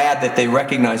 I'm glad that they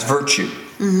recognize virtue.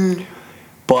 Mm-hmm.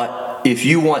 But if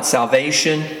you want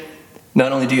salvation,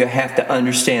 not only do you have to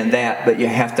understand that, but you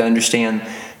have to understand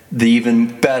the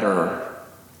even better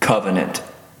covenant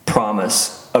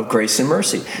promise of grace and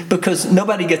mercy. Because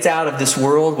nobody gets out of this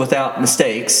world without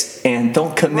mistakes, and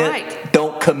don't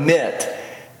commit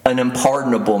an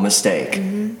unpardonable mistake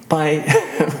by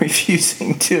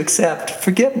refusing to accept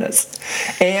forgiveness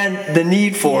and the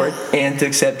need for it, and to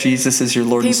accept Jesus as your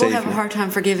Lord and People Savior. have a hard time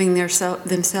forgiving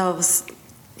themselves,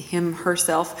 him,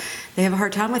 herself. They have a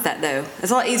hard time with that, though.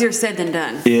 It's a lot easier said than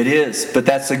done. It is, but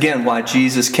that's again why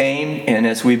Jesus came, and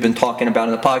as we've been talking about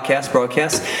in the broadcast,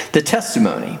 the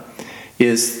testimony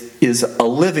is a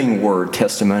living word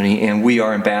testimony, and we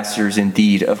are ambassadors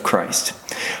indeed of Christ.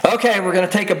 Okay, we're going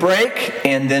to take a break,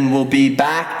 and then we'll be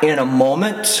back in a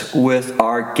moment with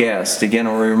our guest. Again,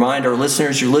 I'll remind our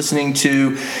listeners, you're listening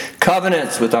to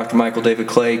Covenants with Dr. Michael David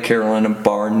Clay, Carolina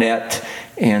Barnett,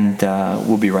 and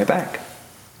we'll be right back.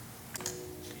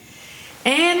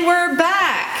 And we're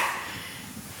back.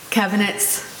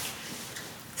 Covenants,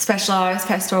 specialized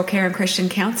pastoral care and Christian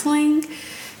counseling,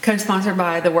 co-sponsored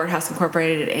by the Word House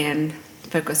Incorporated and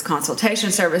Focus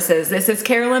Consultation Services. This is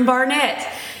Carolyn Barnett.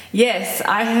 Yes,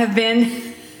 I have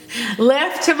been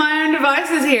left to my own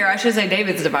devices here. I should say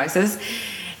David's devices.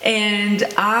 And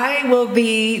I will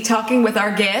be talking with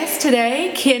our guest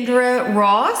today, Kendra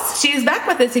Ross. She is back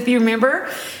with us, if you remember,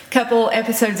 a couple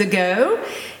episodes ago.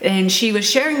 And she was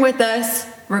sharing with us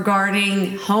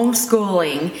regarding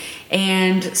homeschooling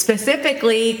and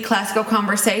specifically Classical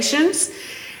Conversations.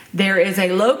 There is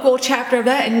a local chapter of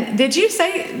that. And did you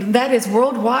say that is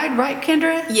worldwide, right,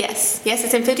 Kendra? Yes,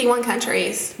 it's in 51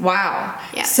 countries. Wow.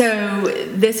 Yeah. So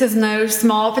this is no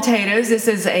small potatoes. This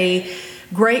is a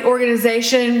great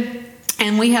organization,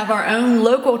 and we have our own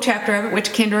local chapter of it, which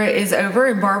Kendra is over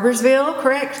in Barbersville,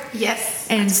 correct? Yes.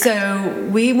 And so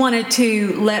we wanted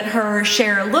to let her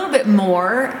share a little bit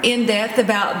more in depth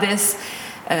about this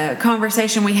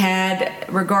conversation we had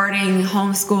regarding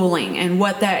homeschooling and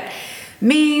what that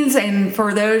means, and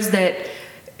for those that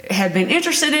have been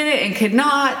interested in it and could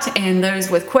not, and those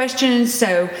with questions.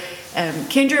 So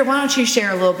Kendra, why don't you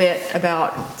share a little bit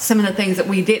about some of the things that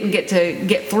we didn't get to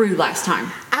get through last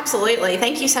time? Absolutely.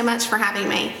 Thank you so much for having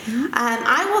me.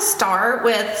 I will start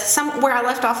with where I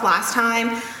left off last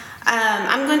time.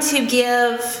 I'm going to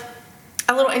give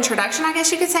a little introduction, I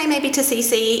guess you could say, maybe to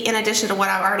CC, in addition to what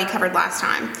I've already covered last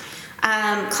time.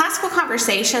 Classical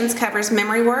Conversations covers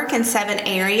memory work in 7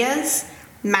 areas: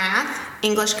 math,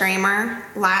 English grammar,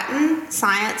 Latin,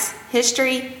 science,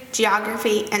 history,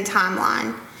 geography, and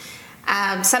timeline.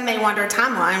 Some may wonder,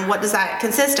 timeline, what does that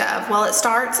consist of? Well, it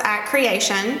starts at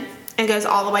creation and goes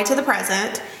all the way to the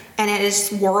present, and it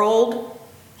is world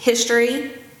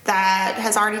history that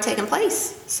has already taken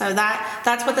place. So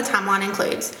that's what the timeline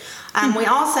includes. We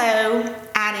also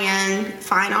add in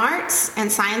fine arts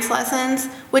and science lessons,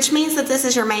 which means that this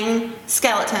is your main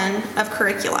skeleton of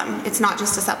curriculum. It's not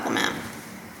just a supplement.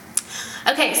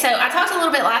 Okay, so I talked a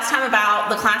little bit last time about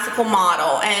the classical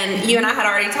model, and you and I had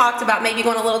already talked about maybe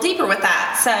going a little deeper with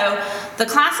that. So the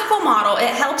classical model, it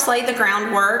helps lay the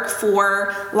groundwork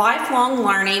for lifelong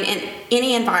learning in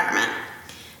any environment.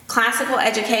 Classical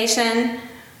education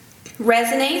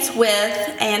resonates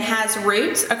with and has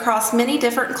roots across many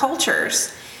different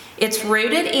cultures. It's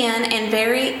rooted in and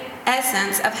very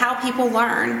essence of how people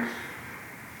learn,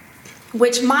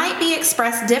 which might be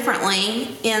expressed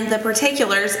differently in the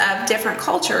particulars of different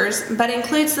cultures, but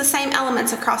includes the same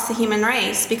elements across the human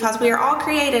race, because we are all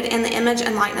created in the image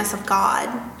and likeness of God.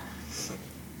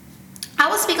 I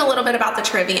will speak a little bit about the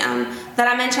trivium that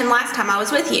I mentioned last time I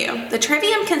was with you. The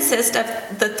trivium consists of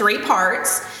the 3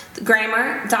 parts: the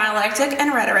grammar, dialectic,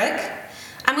 and rhetoric.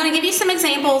 I'm going to give you some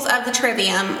examples of the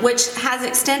trivium, which has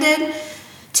extended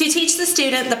to teach the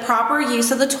student the proper use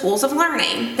of the tools of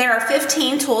learning. There are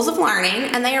 15 tools of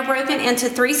learning, and they are broken into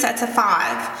 3 sets of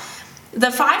 5.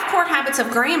 The 5 core habits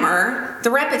of grammar, the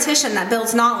repetition that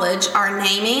builds knowledge, are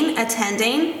naming,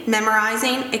 attending,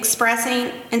 memorizing,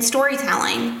 expressing, and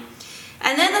storytelling.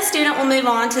 And then the student will move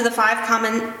on to the 5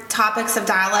 common topics of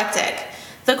dialectic,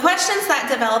 the questions that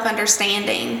develop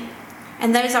understanding.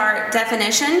 And those are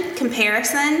definition,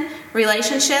 comparison,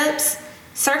 relationships,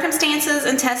 circumstances,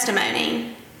 and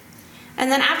testimony.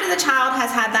 And then after the child has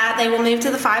had that, they will move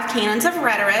to the 5 canons of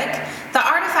rhetoric, the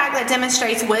artifact that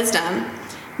demonstrates wisdom,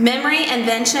 memory,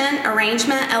 invention,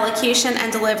 arrangement, elocution,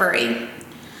 and delivery.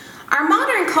 Our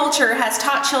modern culture has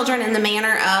taught children in the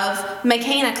manner of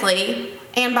mechanically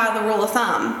and by the rule of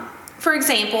thumb. For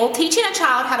example, teaching a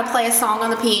child how to play a song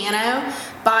on the piano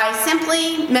by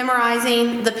simply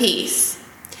memorizing the piece.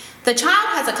 The child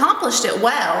has accomplished it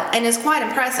well and is quite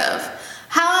impressive.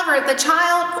 However, the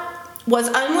child was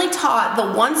only taught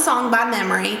the one song by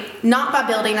memory, not by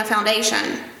building a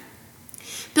foundation.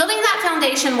 Building that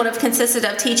foundation would have consisted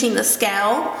of teaching the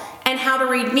scale and how to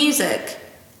read music,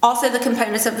 also the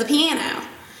components of the piano,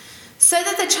 so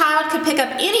that the child could pick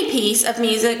up any piece of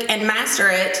music and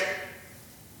master it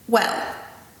well.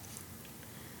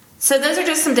 So those are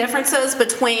just some differences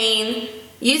between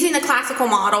using the classical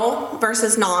model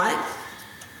versus not.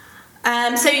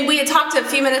 So we had talked a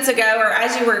few minutes ago, or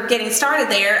as you were getting started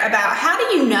there, about how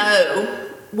do you know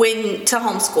when to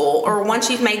homeschool, or once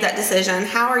you've made that decision,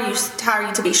 how are you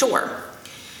to be sure?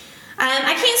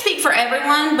 I can't speak for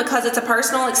everyone because it's a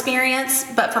personal experience,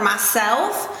 but for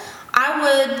myself, I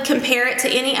would compare it to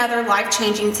any other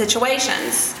life-changing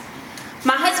situations.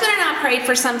 My husband and I prayed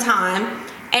for some time,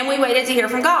 and we waited to hear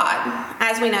from God,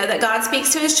 as we know that God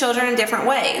speaks to his children in different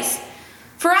ways.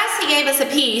 For us, he gave us a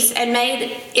peace and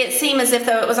made it seem as if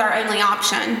though it was our only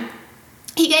option.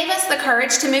 He gave us the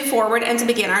courage to move forward and to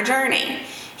begin our journey.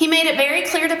 He made it very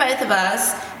clear to both of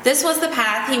us this was the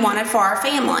path he wanted for our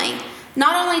family.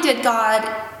 Not only did God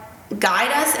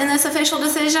guide us in this official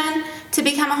decision to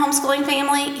become a homeschooling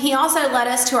family, he also led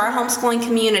us to our homeschooling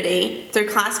community through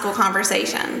classical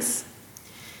conversations.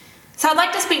 So I'd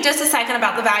like to speak just a second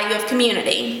about the value of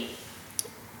community.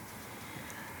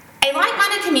 A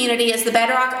like-minded community is the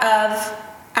bedrock of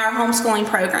our homeschooling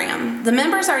program. The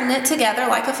members are knit together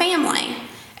like a family.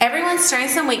 Everyone's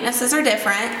strengths and weaknesses are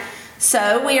different,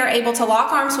 so we are able to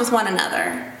lock arms with one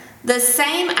another, the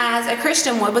same as a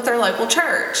Christian would with their local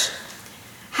church.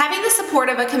 Having the support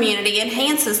of a community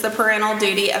enhances the parental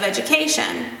duty of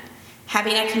education.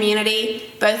 Having a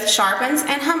community both sharpens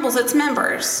and humbles its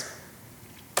members.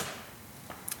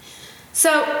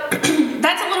 So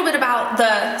that's a little bit about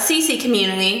the CC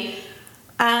community.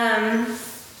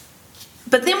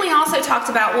 But then we also talked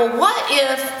about, well, what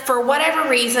if for whatever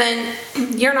reason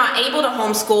you're not able to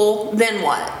homeschool, then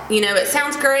what? You know, it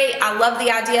sounds great. I love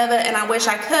the idea of it and I wish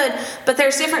I could, but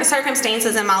there's different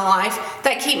circumstances in my life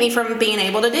that keep me from being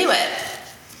able to do it.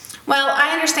 Well,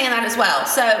 I understand that as well.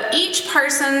 So each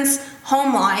person's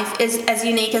home life is as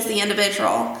unique as the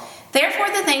individual. Therefore,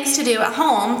 the things to do at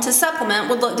home to supplement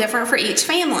would look different for each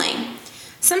family.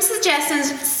 Some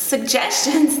suggestions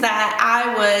that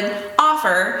I would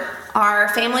offer are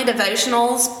family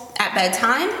devotionals at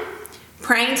bedtime,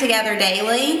 praying together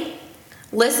daily,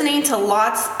 listening to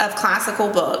lots of classical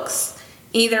books,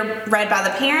 either read by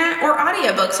the parent or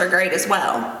audiobooks are great as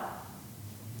well.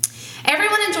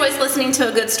 Everyone enjoys listening to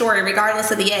a good story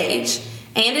regardless of the age.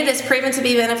 And it is proven to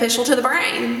be beneficial to the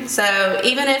brain. So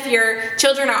even if your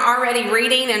children are already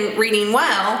reading and reading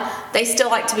well, they still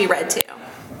like to be read to.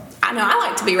 I know I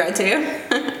like to be read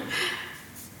to.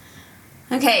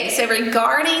 Okay, so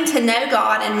regarding to know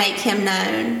God and make him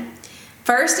known.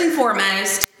 First and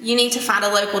foremost, you need to find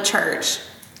a local church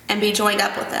and be joined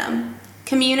up with them.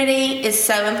 Community is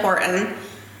so important.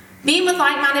 Being with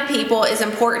like-minded people is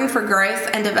important for growth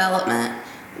and development.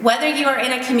 Whether you are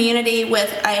in a community with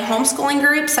a homeschooling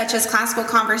group, such as Classical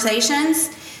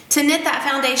Conversations, to knit that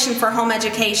foundation for home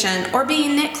education, or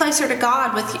being knit closer to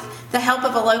God with the help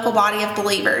of a local body of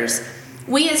believers,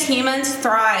 we as humans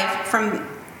thrive from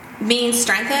being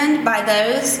strengthened by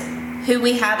those who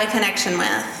we have a connection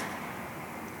with.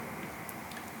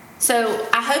 So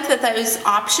I hope that those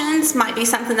options might be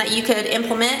something that you could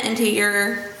implement into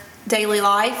your daily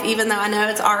life, even though I know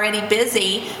it's already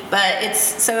busy, but it's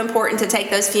so important to take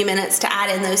those few minutes to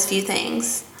add in those few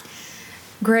things.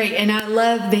 Great, and I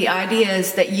love the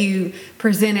ideas that you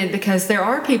presented, because there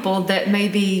are people that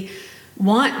maybe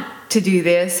want to do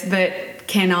this but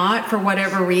cannot for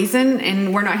whatever reason,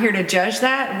 and we're not here to judge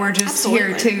that. We're just Absolutely.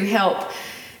 here to help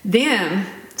them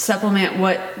supplement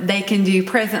what they can do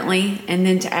presently and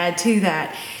then to add to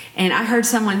that. And I heard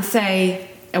someone say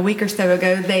a week or so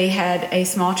ago they had a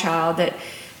small child that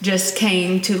just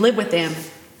came to live with them.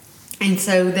 And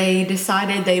so they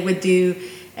decided they would do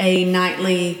a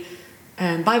nightly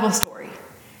Bible story.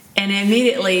 And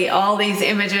immediately all these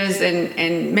images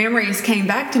and memories came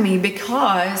back to me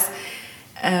because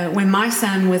when my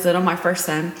son was little, my first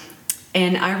son,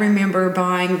 and I remember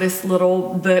buying this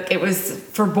little book. It was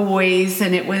for boys,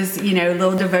 and it was,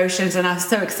 little devotions. And I was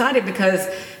so excited because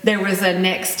there was a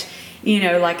next,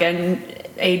 like an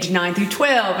age 9 through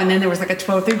 12, and then there was like a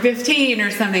 12 through 15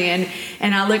 or something.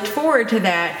 And I looked forward to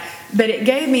that. But it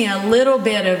gave me a little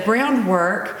bit of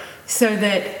groundwork so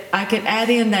that I could add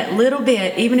in that little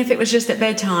bit, even if it was just at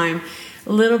bedtime,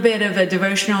 a little bit of a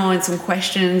devotional and some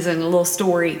questions and a little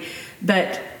story,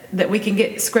 but that we can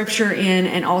get scripture in,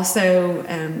 and also,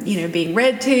 being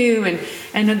read to,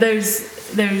 and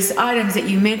those items that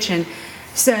you mentioned.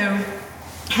 So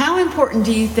how important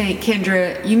do you think,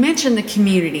 Kendra, you mentioned the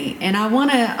community, and I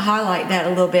want to highlight that a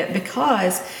little bit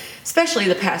because especially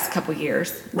the past couple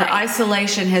years, the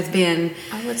isolation has been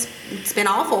it's been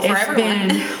awful for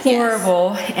everyone. It's been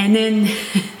horrible. Yes. And then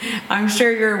I'm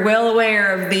sure you're well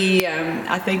aware of the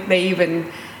I think they even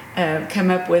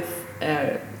come up with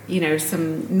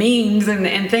some memes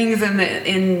and things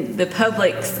in the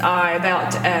public's eye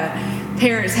about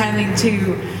parents having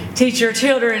to teach your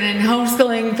children and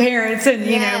homeschooling parents, and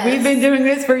we've been doing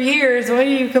this for years. What are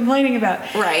you complaining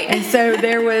about? Right. And so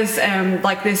there was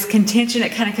like this contention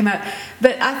that kind of came up,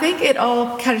 but I think it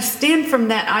all kind of stemmed from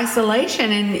that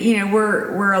isolation, and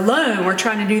we're alone. We're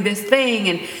trying to do this thing,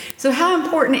 and so how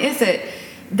important is it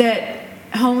that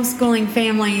homeschooling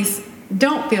families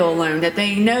don't feel alone, that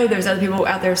they know there's other people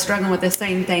out there struggling with the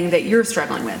same thing that you're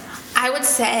struggling with? I would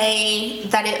say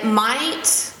that it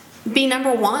might be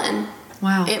number one.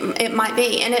 Wow. It might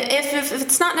be. And if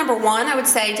it's not number one, I would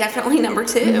say definitely number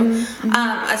two,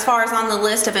 as far as on the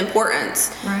list of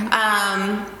importance. Right.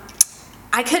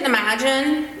 I couldn't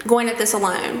imagine going at this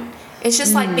alone. It's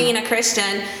just like being a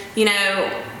Christian.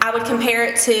 I would compare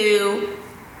it to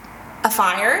a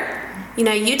fire.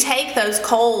 You take those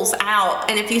coals out,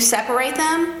 and if you separate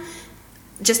them,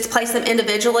 just place them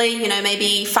individually,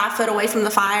 maybe 5 foot away from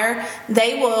the fire,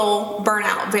 they will burn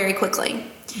out very quickly.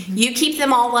 You keep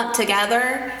them all lumped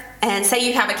together, and say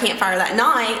you have a campfire that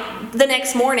night, the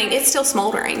next morning it's still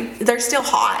smoldering. They're still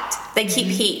hot. They keep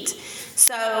heat.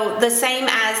 So the same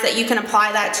as that, you can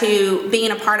apply that to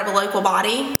being a part of a local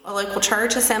body, a local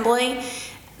church assembly,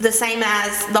 the same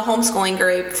as the homeschooling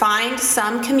group. Find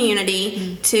some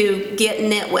community to get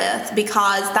knit with,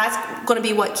 because that's going to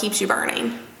be what keeps you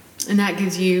burning. And that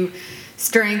gives you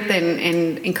strength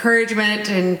and encouragement,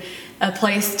 and a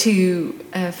place to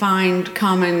find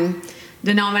common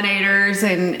denominators.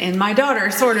 And my daughter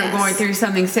is sort of going through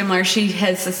something similar. She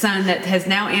has a son that has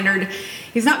now entered,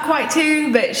 he's not quite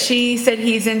 2, but she said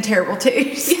he's in terrible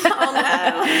 2. So,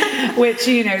 oh, no. Which,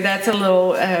 that's a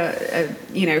little,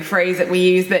 phrase that we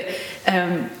use. But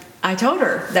I told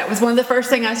her, that was one of the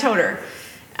first things I told her.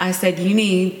 I said, you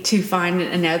need to find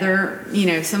another,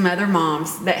 some other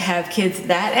moms that have kids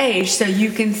that age, so you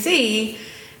can see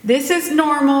this is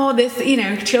normal. This,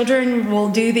 children will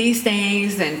do these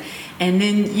things, and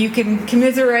then you can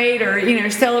commiserate or,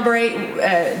 celebrate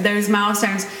those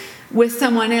milestones with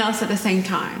someone else at the same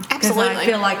time. Absolutely. Because I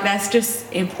feel like that's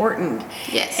just important.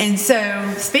 Yes. And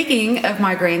so, speaking of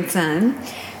my grandson,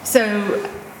 so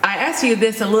I asked you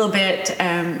this a little bit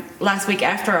last week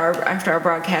after our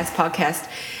podcast,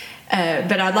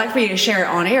 but I'd like for you to share it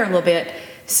on air a little bit.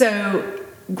 So,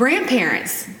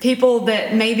 grandparents, people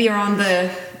that maybe are on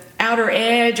the outer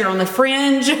edge or on the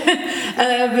fringe of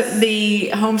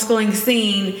the homeschooling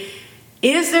scene,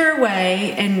 is there a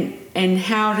way, and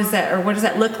how does that, or what does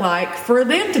that look like for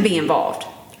them to be involved?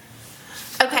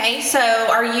 Okay, so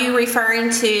are you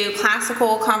referring to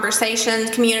Classical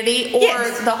Conversations community or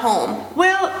the home?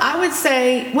 Well, I would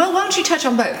say, why don't you touch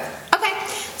on both? Okay,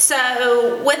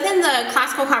 so within the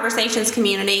Classical Conversations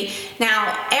community,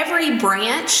 now every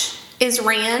branch is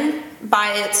ran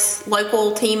by its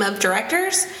local team of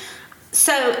directors.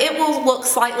 So it will look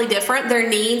slightly different. Their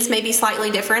needs may be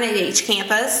slightly different at each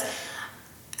campus.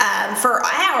 For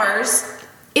ours,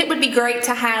 it would be great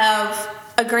to have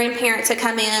a grandparent to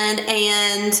come in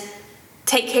and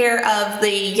take care of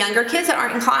the younger kids that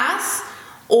aren't in class,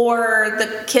 or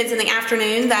the kids in the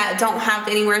afternoon that don't have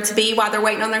anywhere to be while they're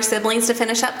waiting on their siblings to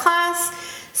finish up class.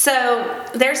 So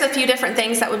there's a few different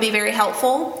things that would be very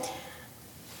helpful.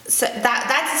 So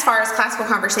that's as far as Classical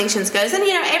Conversations goes. And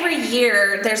every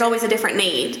year there's always a different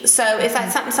need. So if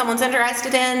that's something someone's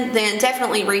interested in, then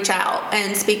definitely reach out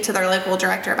and speak to their local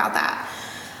director about that.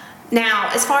 Now,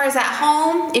 as far as at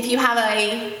home, if you have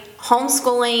a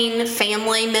homeschooling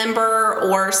family member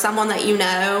or someone that you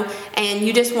know and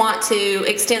you just want to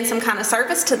extend some kind of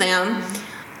service to them,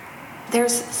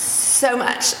 there's so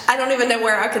much. I don't even know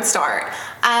where I could start.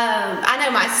 I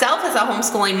know myself as a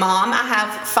homeschooling mom, I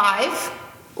have 5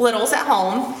 littles at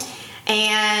home,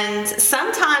 and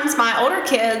sometimes my older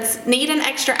kids need an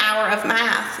extra hour of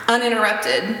math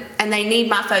uninterrupted, and they need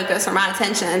my focus or my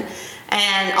attention,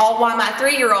 and all while my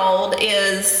 3-year-old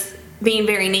is being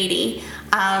very needy.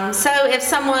 So if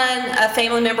someone, a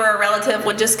family member or relative,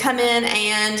 would just come in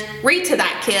and read to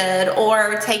that kid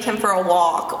or take him for a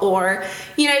walk or,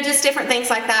 just different things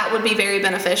like that would be very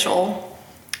beneficial.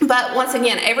 But once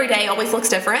again, every day always looks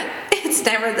different. It's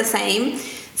never the same.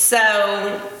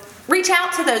 So reach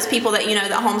out to those people that you know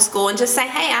that homeschool and just say,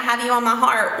 hey, I have you on my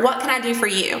heart. What can I do for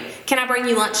you? Can I bring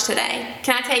you lunch today?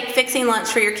 Can I take fixing lunch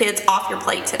for your kids off your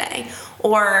plate today?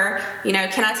 Or,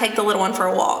 can I take the little one for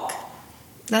a walk?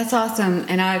 That's awesome.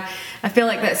 And I feel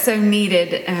like that's so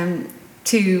needed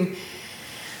to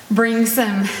bring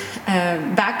some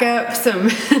backup, some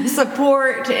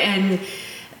support, and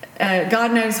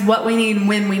God knows what we need and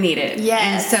when we need it.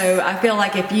 Yes. And so I feel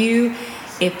like if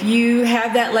you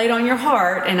have that laid on your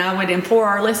heart, and I would implore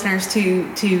our listeners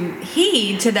to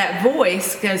heed to that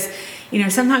voice, because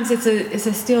sometimes it's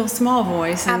a still small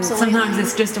voice, and Absolutely. sometimes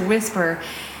it's just a whisper,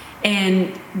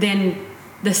 and then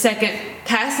the second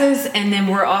passes, and then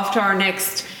we're off to our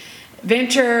next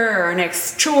venture or our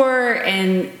next chore,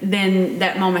 and then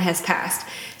that moment has passed.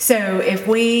 So if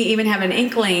we even have an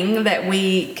inkling that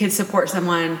we could support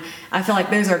someone, I feel like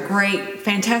those are great,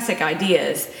 fantastic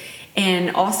ideas.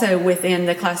 And also within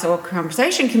the Classical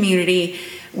Conversation community,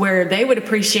 where they would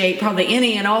appreciate probably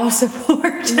any and all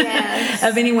support Yes.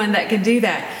 of anyone that could do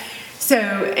that. So,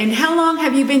 and how long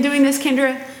have you been doing this,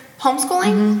 Kendra?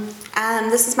 Homeschooling?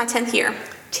 This is my 10th year.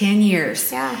 10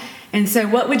 years. Yeah. And so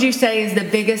what would you say is the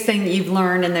biggest thing that you've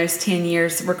learned in those 10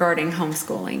 years regarding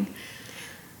homeschooling?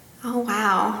 Oh,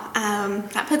 wow.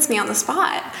 That puts me on the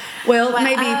spot. Well,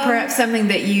 maybe perhaps something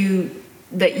that you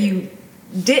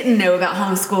didn't know about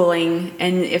homeschooling,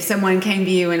 and if someone came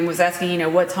to you and was asking,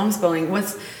 what's homeschooling,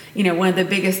 what's, one of the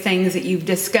biggest things that you've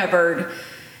discovered,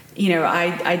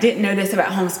 I didn't know this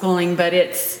about homeschooling, but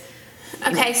it's...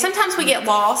 Okay, sometimes we get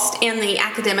lost in the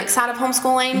academic side of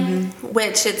homeschooling,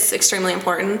 which it's extremely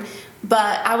important.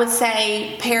 But I would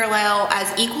say parallel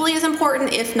as equally as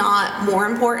important, if not more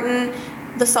important,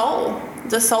 the soul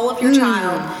of your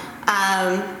child.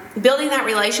 Building that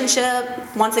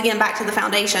relationship, once again, back to the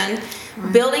foundation,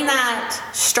 building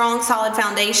that strong, solid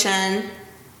foundation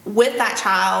with that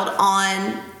child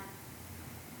on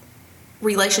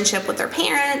relationship with their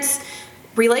parents,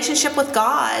 relationship with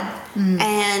God,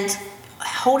 and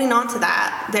holding on to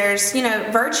that. There's,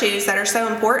 virtues that are so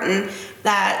important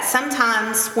that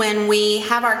sometimes when we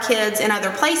have our kids in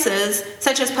other places,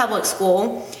 such as public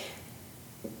school,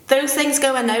 those things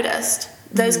go unnoticed.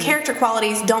 Those character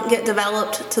qualities don't get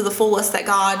developed to the fullest that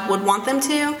God would want them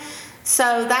to.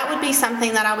 So that would be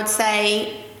something that I would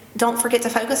say, don't forget to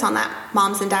focus on that,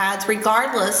 moms and dads,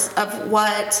 regardless of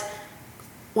what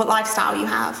lifestyle you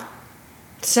have.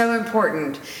 So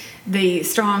important, the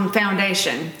strong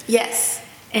foundation. Yes.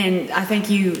 And I think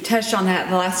you touched on that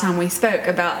the last time we spoke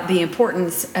about the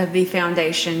importance of the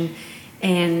foundation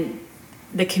and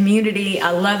the community.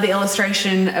 I love the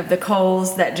illustration of the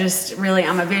coals. That just really,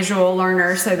 I'm a visual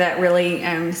learner, so that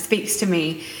really speaks to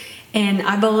me. And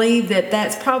I believe that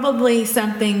that's probably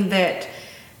something that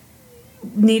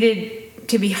needed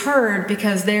to be heard,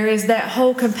 because there is that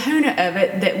whole component of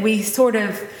it that we sort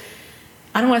of,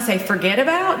 I don't want to say forget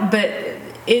about, but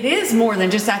it is more than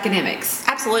just academics.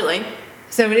 Absolutely.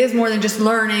 So it is more than just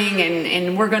learning,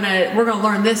 and we're gonna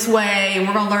learn this way, and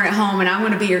we're gonna learn at home, and I'm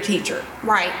gonna be your teacher.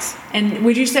 Right. And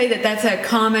would you say that that's a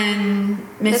common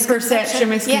misconception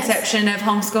Yes. of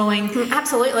homeschooling?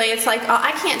 Absolutely. It's like,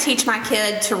 I can't teach my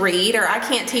kid to read, or I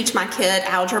can't teach my kid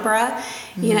algebra.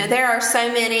 There are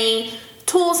so many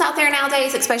tools out there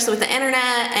nowadays, especially with the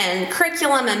internet and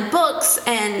curriculum and books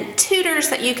and tutors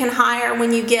that you can hire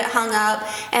when you get hung up,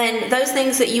 and those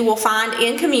things that you will find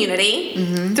in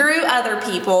community through other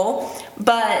people.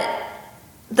 But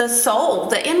the soul,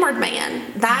 the inward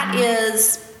man, that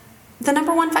is the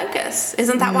number one focus.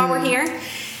 Isn't that why we're here?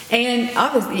 And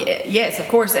obviously, yes, of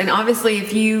course. And obviously,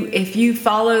 if you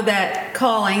follow that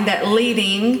calling, that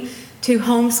leading to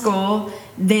homeschool,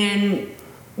 then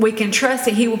we can trust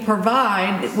that He will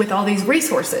provide with all these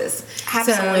resources.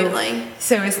 Absolutely.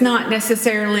 So it's not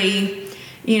necessarily,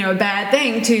 a bad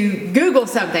thing to Google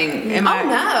something.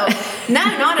 No,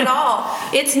 not at all.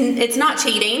 It's not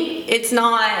cheating. It's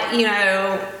not,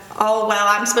 oh, well,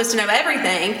 I'm supposed to know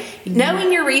everything.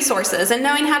 Knowing your resources and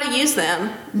knowing how to use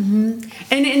them.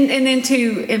 And then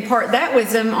to impart that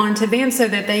wisdom onto them so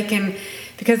that they can,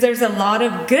 because there's a lot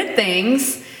of good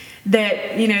things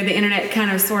that, the internet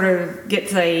kind of sort of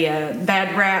gets a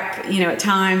bad rap, at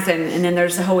times. And then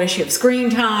there's the whole issue of screen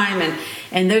time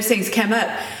and those things come up.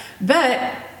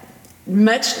 But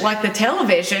much like the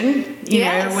television,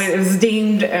 Yes. it was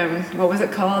deemed, what was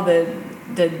it called?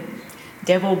 The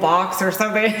devil box or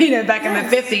something, back in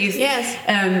the 50s. Yes.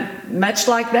 Much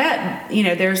like that,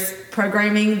 there's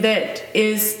programming that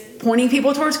is pointing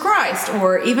people towards Christ,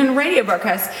 or even radio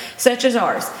broadcasts such as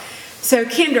ours. So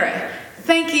Kendra,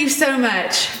 thank you so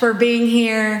much for being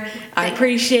here. I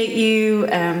appreciate you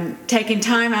taking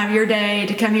time out of your day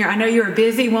to come here. I know you're a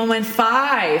busy woman,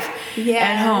 5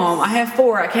 at home. I have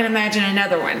 4. I can't imagine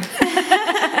another one.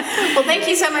 Well, thank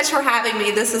you so much for having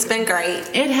me. This has been great.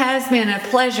 It has been a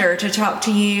pleasure to talk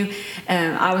to you.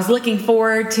 I was looking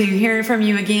forward to hearing from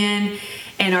you again.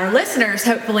 And our listeners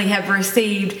hopefully have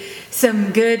received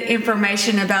some good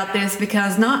information about this,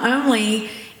 because not only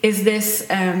is this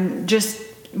just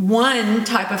one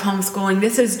type of homeschooling,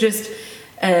 this is just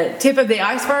a tip of the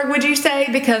iceberg, would you say?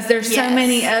 Because there's so Yes.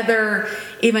 many other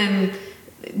even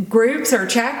groups or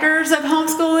chapters of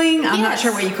homeschooling. I'm not Yes.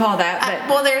 sure what you call that, but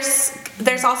Well,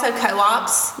 there's also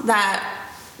co-ops that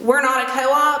we're not a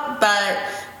co-op, but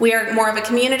we are more of a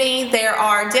community.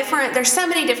 There's so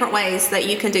many different ways that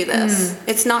you can do this.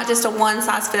 It's not just a one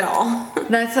size fit all.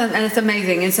 that's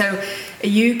amazing. And so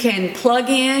you can plug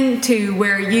in to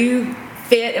where you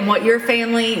fit and what your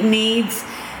family needs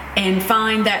and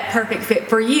find that perfect fit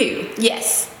for you.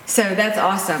 Yes. So that's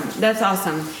awesome. That's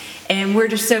awesome. And we're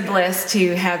just so blessed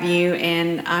to have you.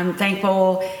 And I'm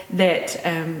thankful that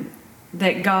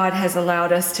that God has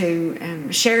allowed us to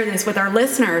share this with our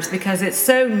listeners, because it's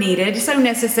so needed, so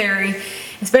necessary,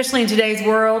 especially in today's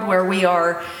world where we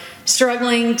are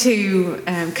struggling to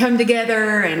come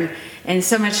together and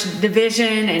so much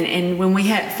division. And when we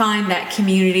find that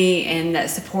community and that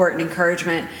support and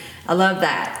encouragement, I love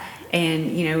that.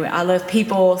 And, I love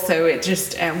people, so it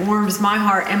just warms my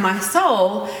heart and my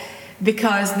soul,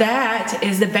 because that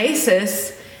is the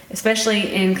basis,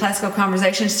 especially in Classical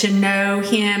Conversations, to know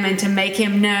Him and to make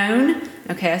Him known.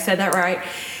 Okay, I said that right.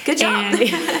 Good job. And,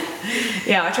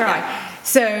 yeah, I try.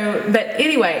 So, but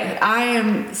anyway, I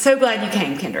am so glad you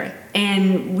came, Kendra.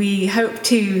 And we hope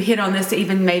to hit on this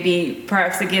even maybe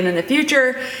perhaps again in the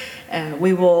future.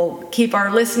 We will keep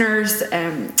our listeners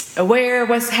aware of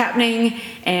what's happening,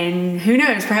 and who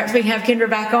knows, perhaps we can have Kendra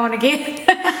back on again.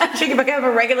 She can become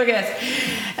a regular guest.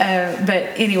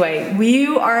 But anyway,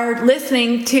 you are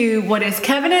listening to What is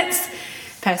Covenants?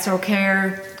 Pastoral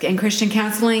Care and Christian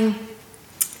Counseling,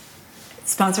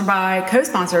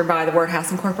 co-sponsored by the Word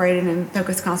House Incorporated and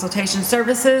Focus Consultation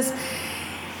Services.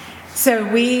 So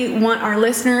we want our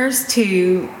listeners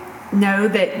to know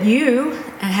that you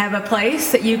have a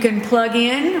place that you can plug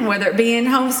in, whether it be in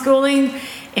homeschooling,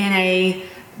 in a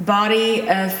body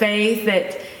of faith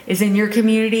that is in your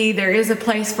community. There is a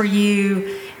place for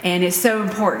you, and it's so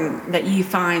important that you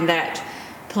find that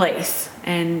place.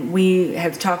 And we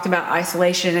have talked about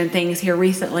isolation and things here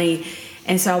recently,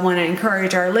 and so I want to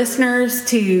encourage our listeners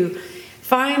to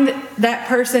find that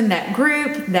person, that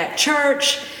group, that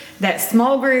church, that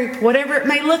small group, whatever it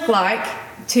may look like,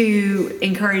 to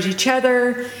encourage each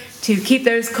other, to keep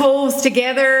those coals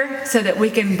together so that we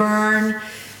can burn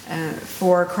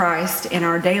for Christ in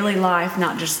our daily life,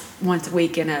 not just once a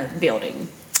week in a building.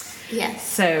 Yes.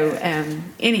 So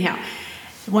anyhow,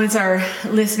 once our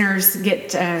listeners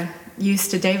get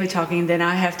used to David talking, then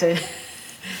I have to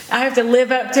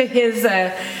live up to his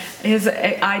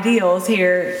ideals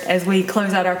here as we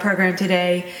close out our program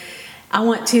today. I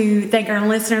want to thank our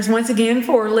listeners once again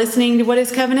for listening to What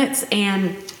is Covenants.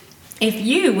 And if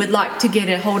you would like to get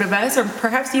a hold of us, or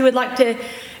perhaps you would like to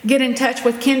get in touch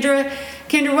with Kendra,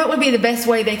 what would be the best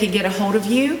way they could get a hold of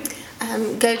you?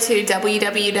 Go to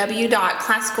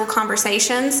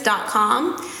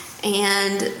www.classicalconversations.com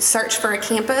and search for a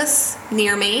campus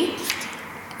near me.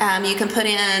 You can put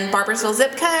in Barboursville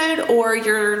zip code or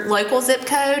your local zip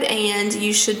code, and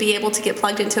you should be able to get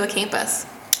plugged into a campus.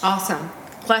 Awesome.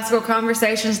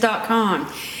 ClassicalConversations.com.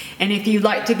 And if you'd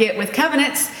like to get with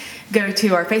Covenants, go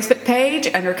to our Facebook page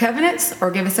under Covenants, or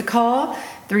give us a call,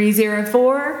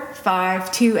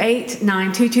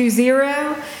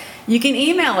 304-528-9220. You can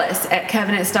email us at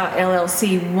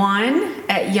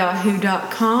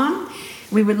covenants.llc1@yahoo.com.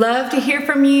 We would love to hear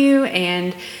from you,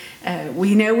 and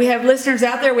we know we have listeners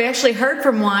out there. We actually heard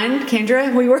from one,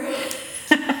 Kendra.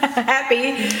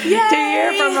 happy to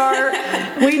hear from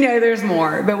our. We know there's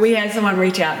more, but we had someone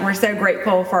reach out, and we're so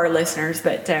grateful for our listeners.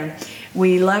 But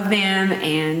we love them,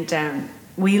 and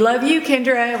we love you,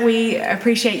 Kendra. We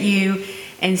appreciate you,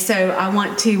 and so I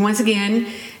want to once again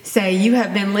say you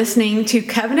have been listening to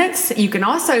Covenants. You can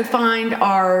also find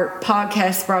our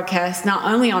podcast broadcast not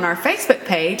only on our Facebook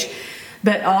page,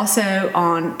 but also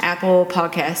on Apple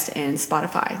Podcast and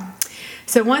Spotify.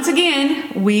 So once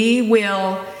again, we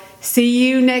will see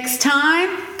you next time.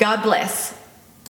 God bless.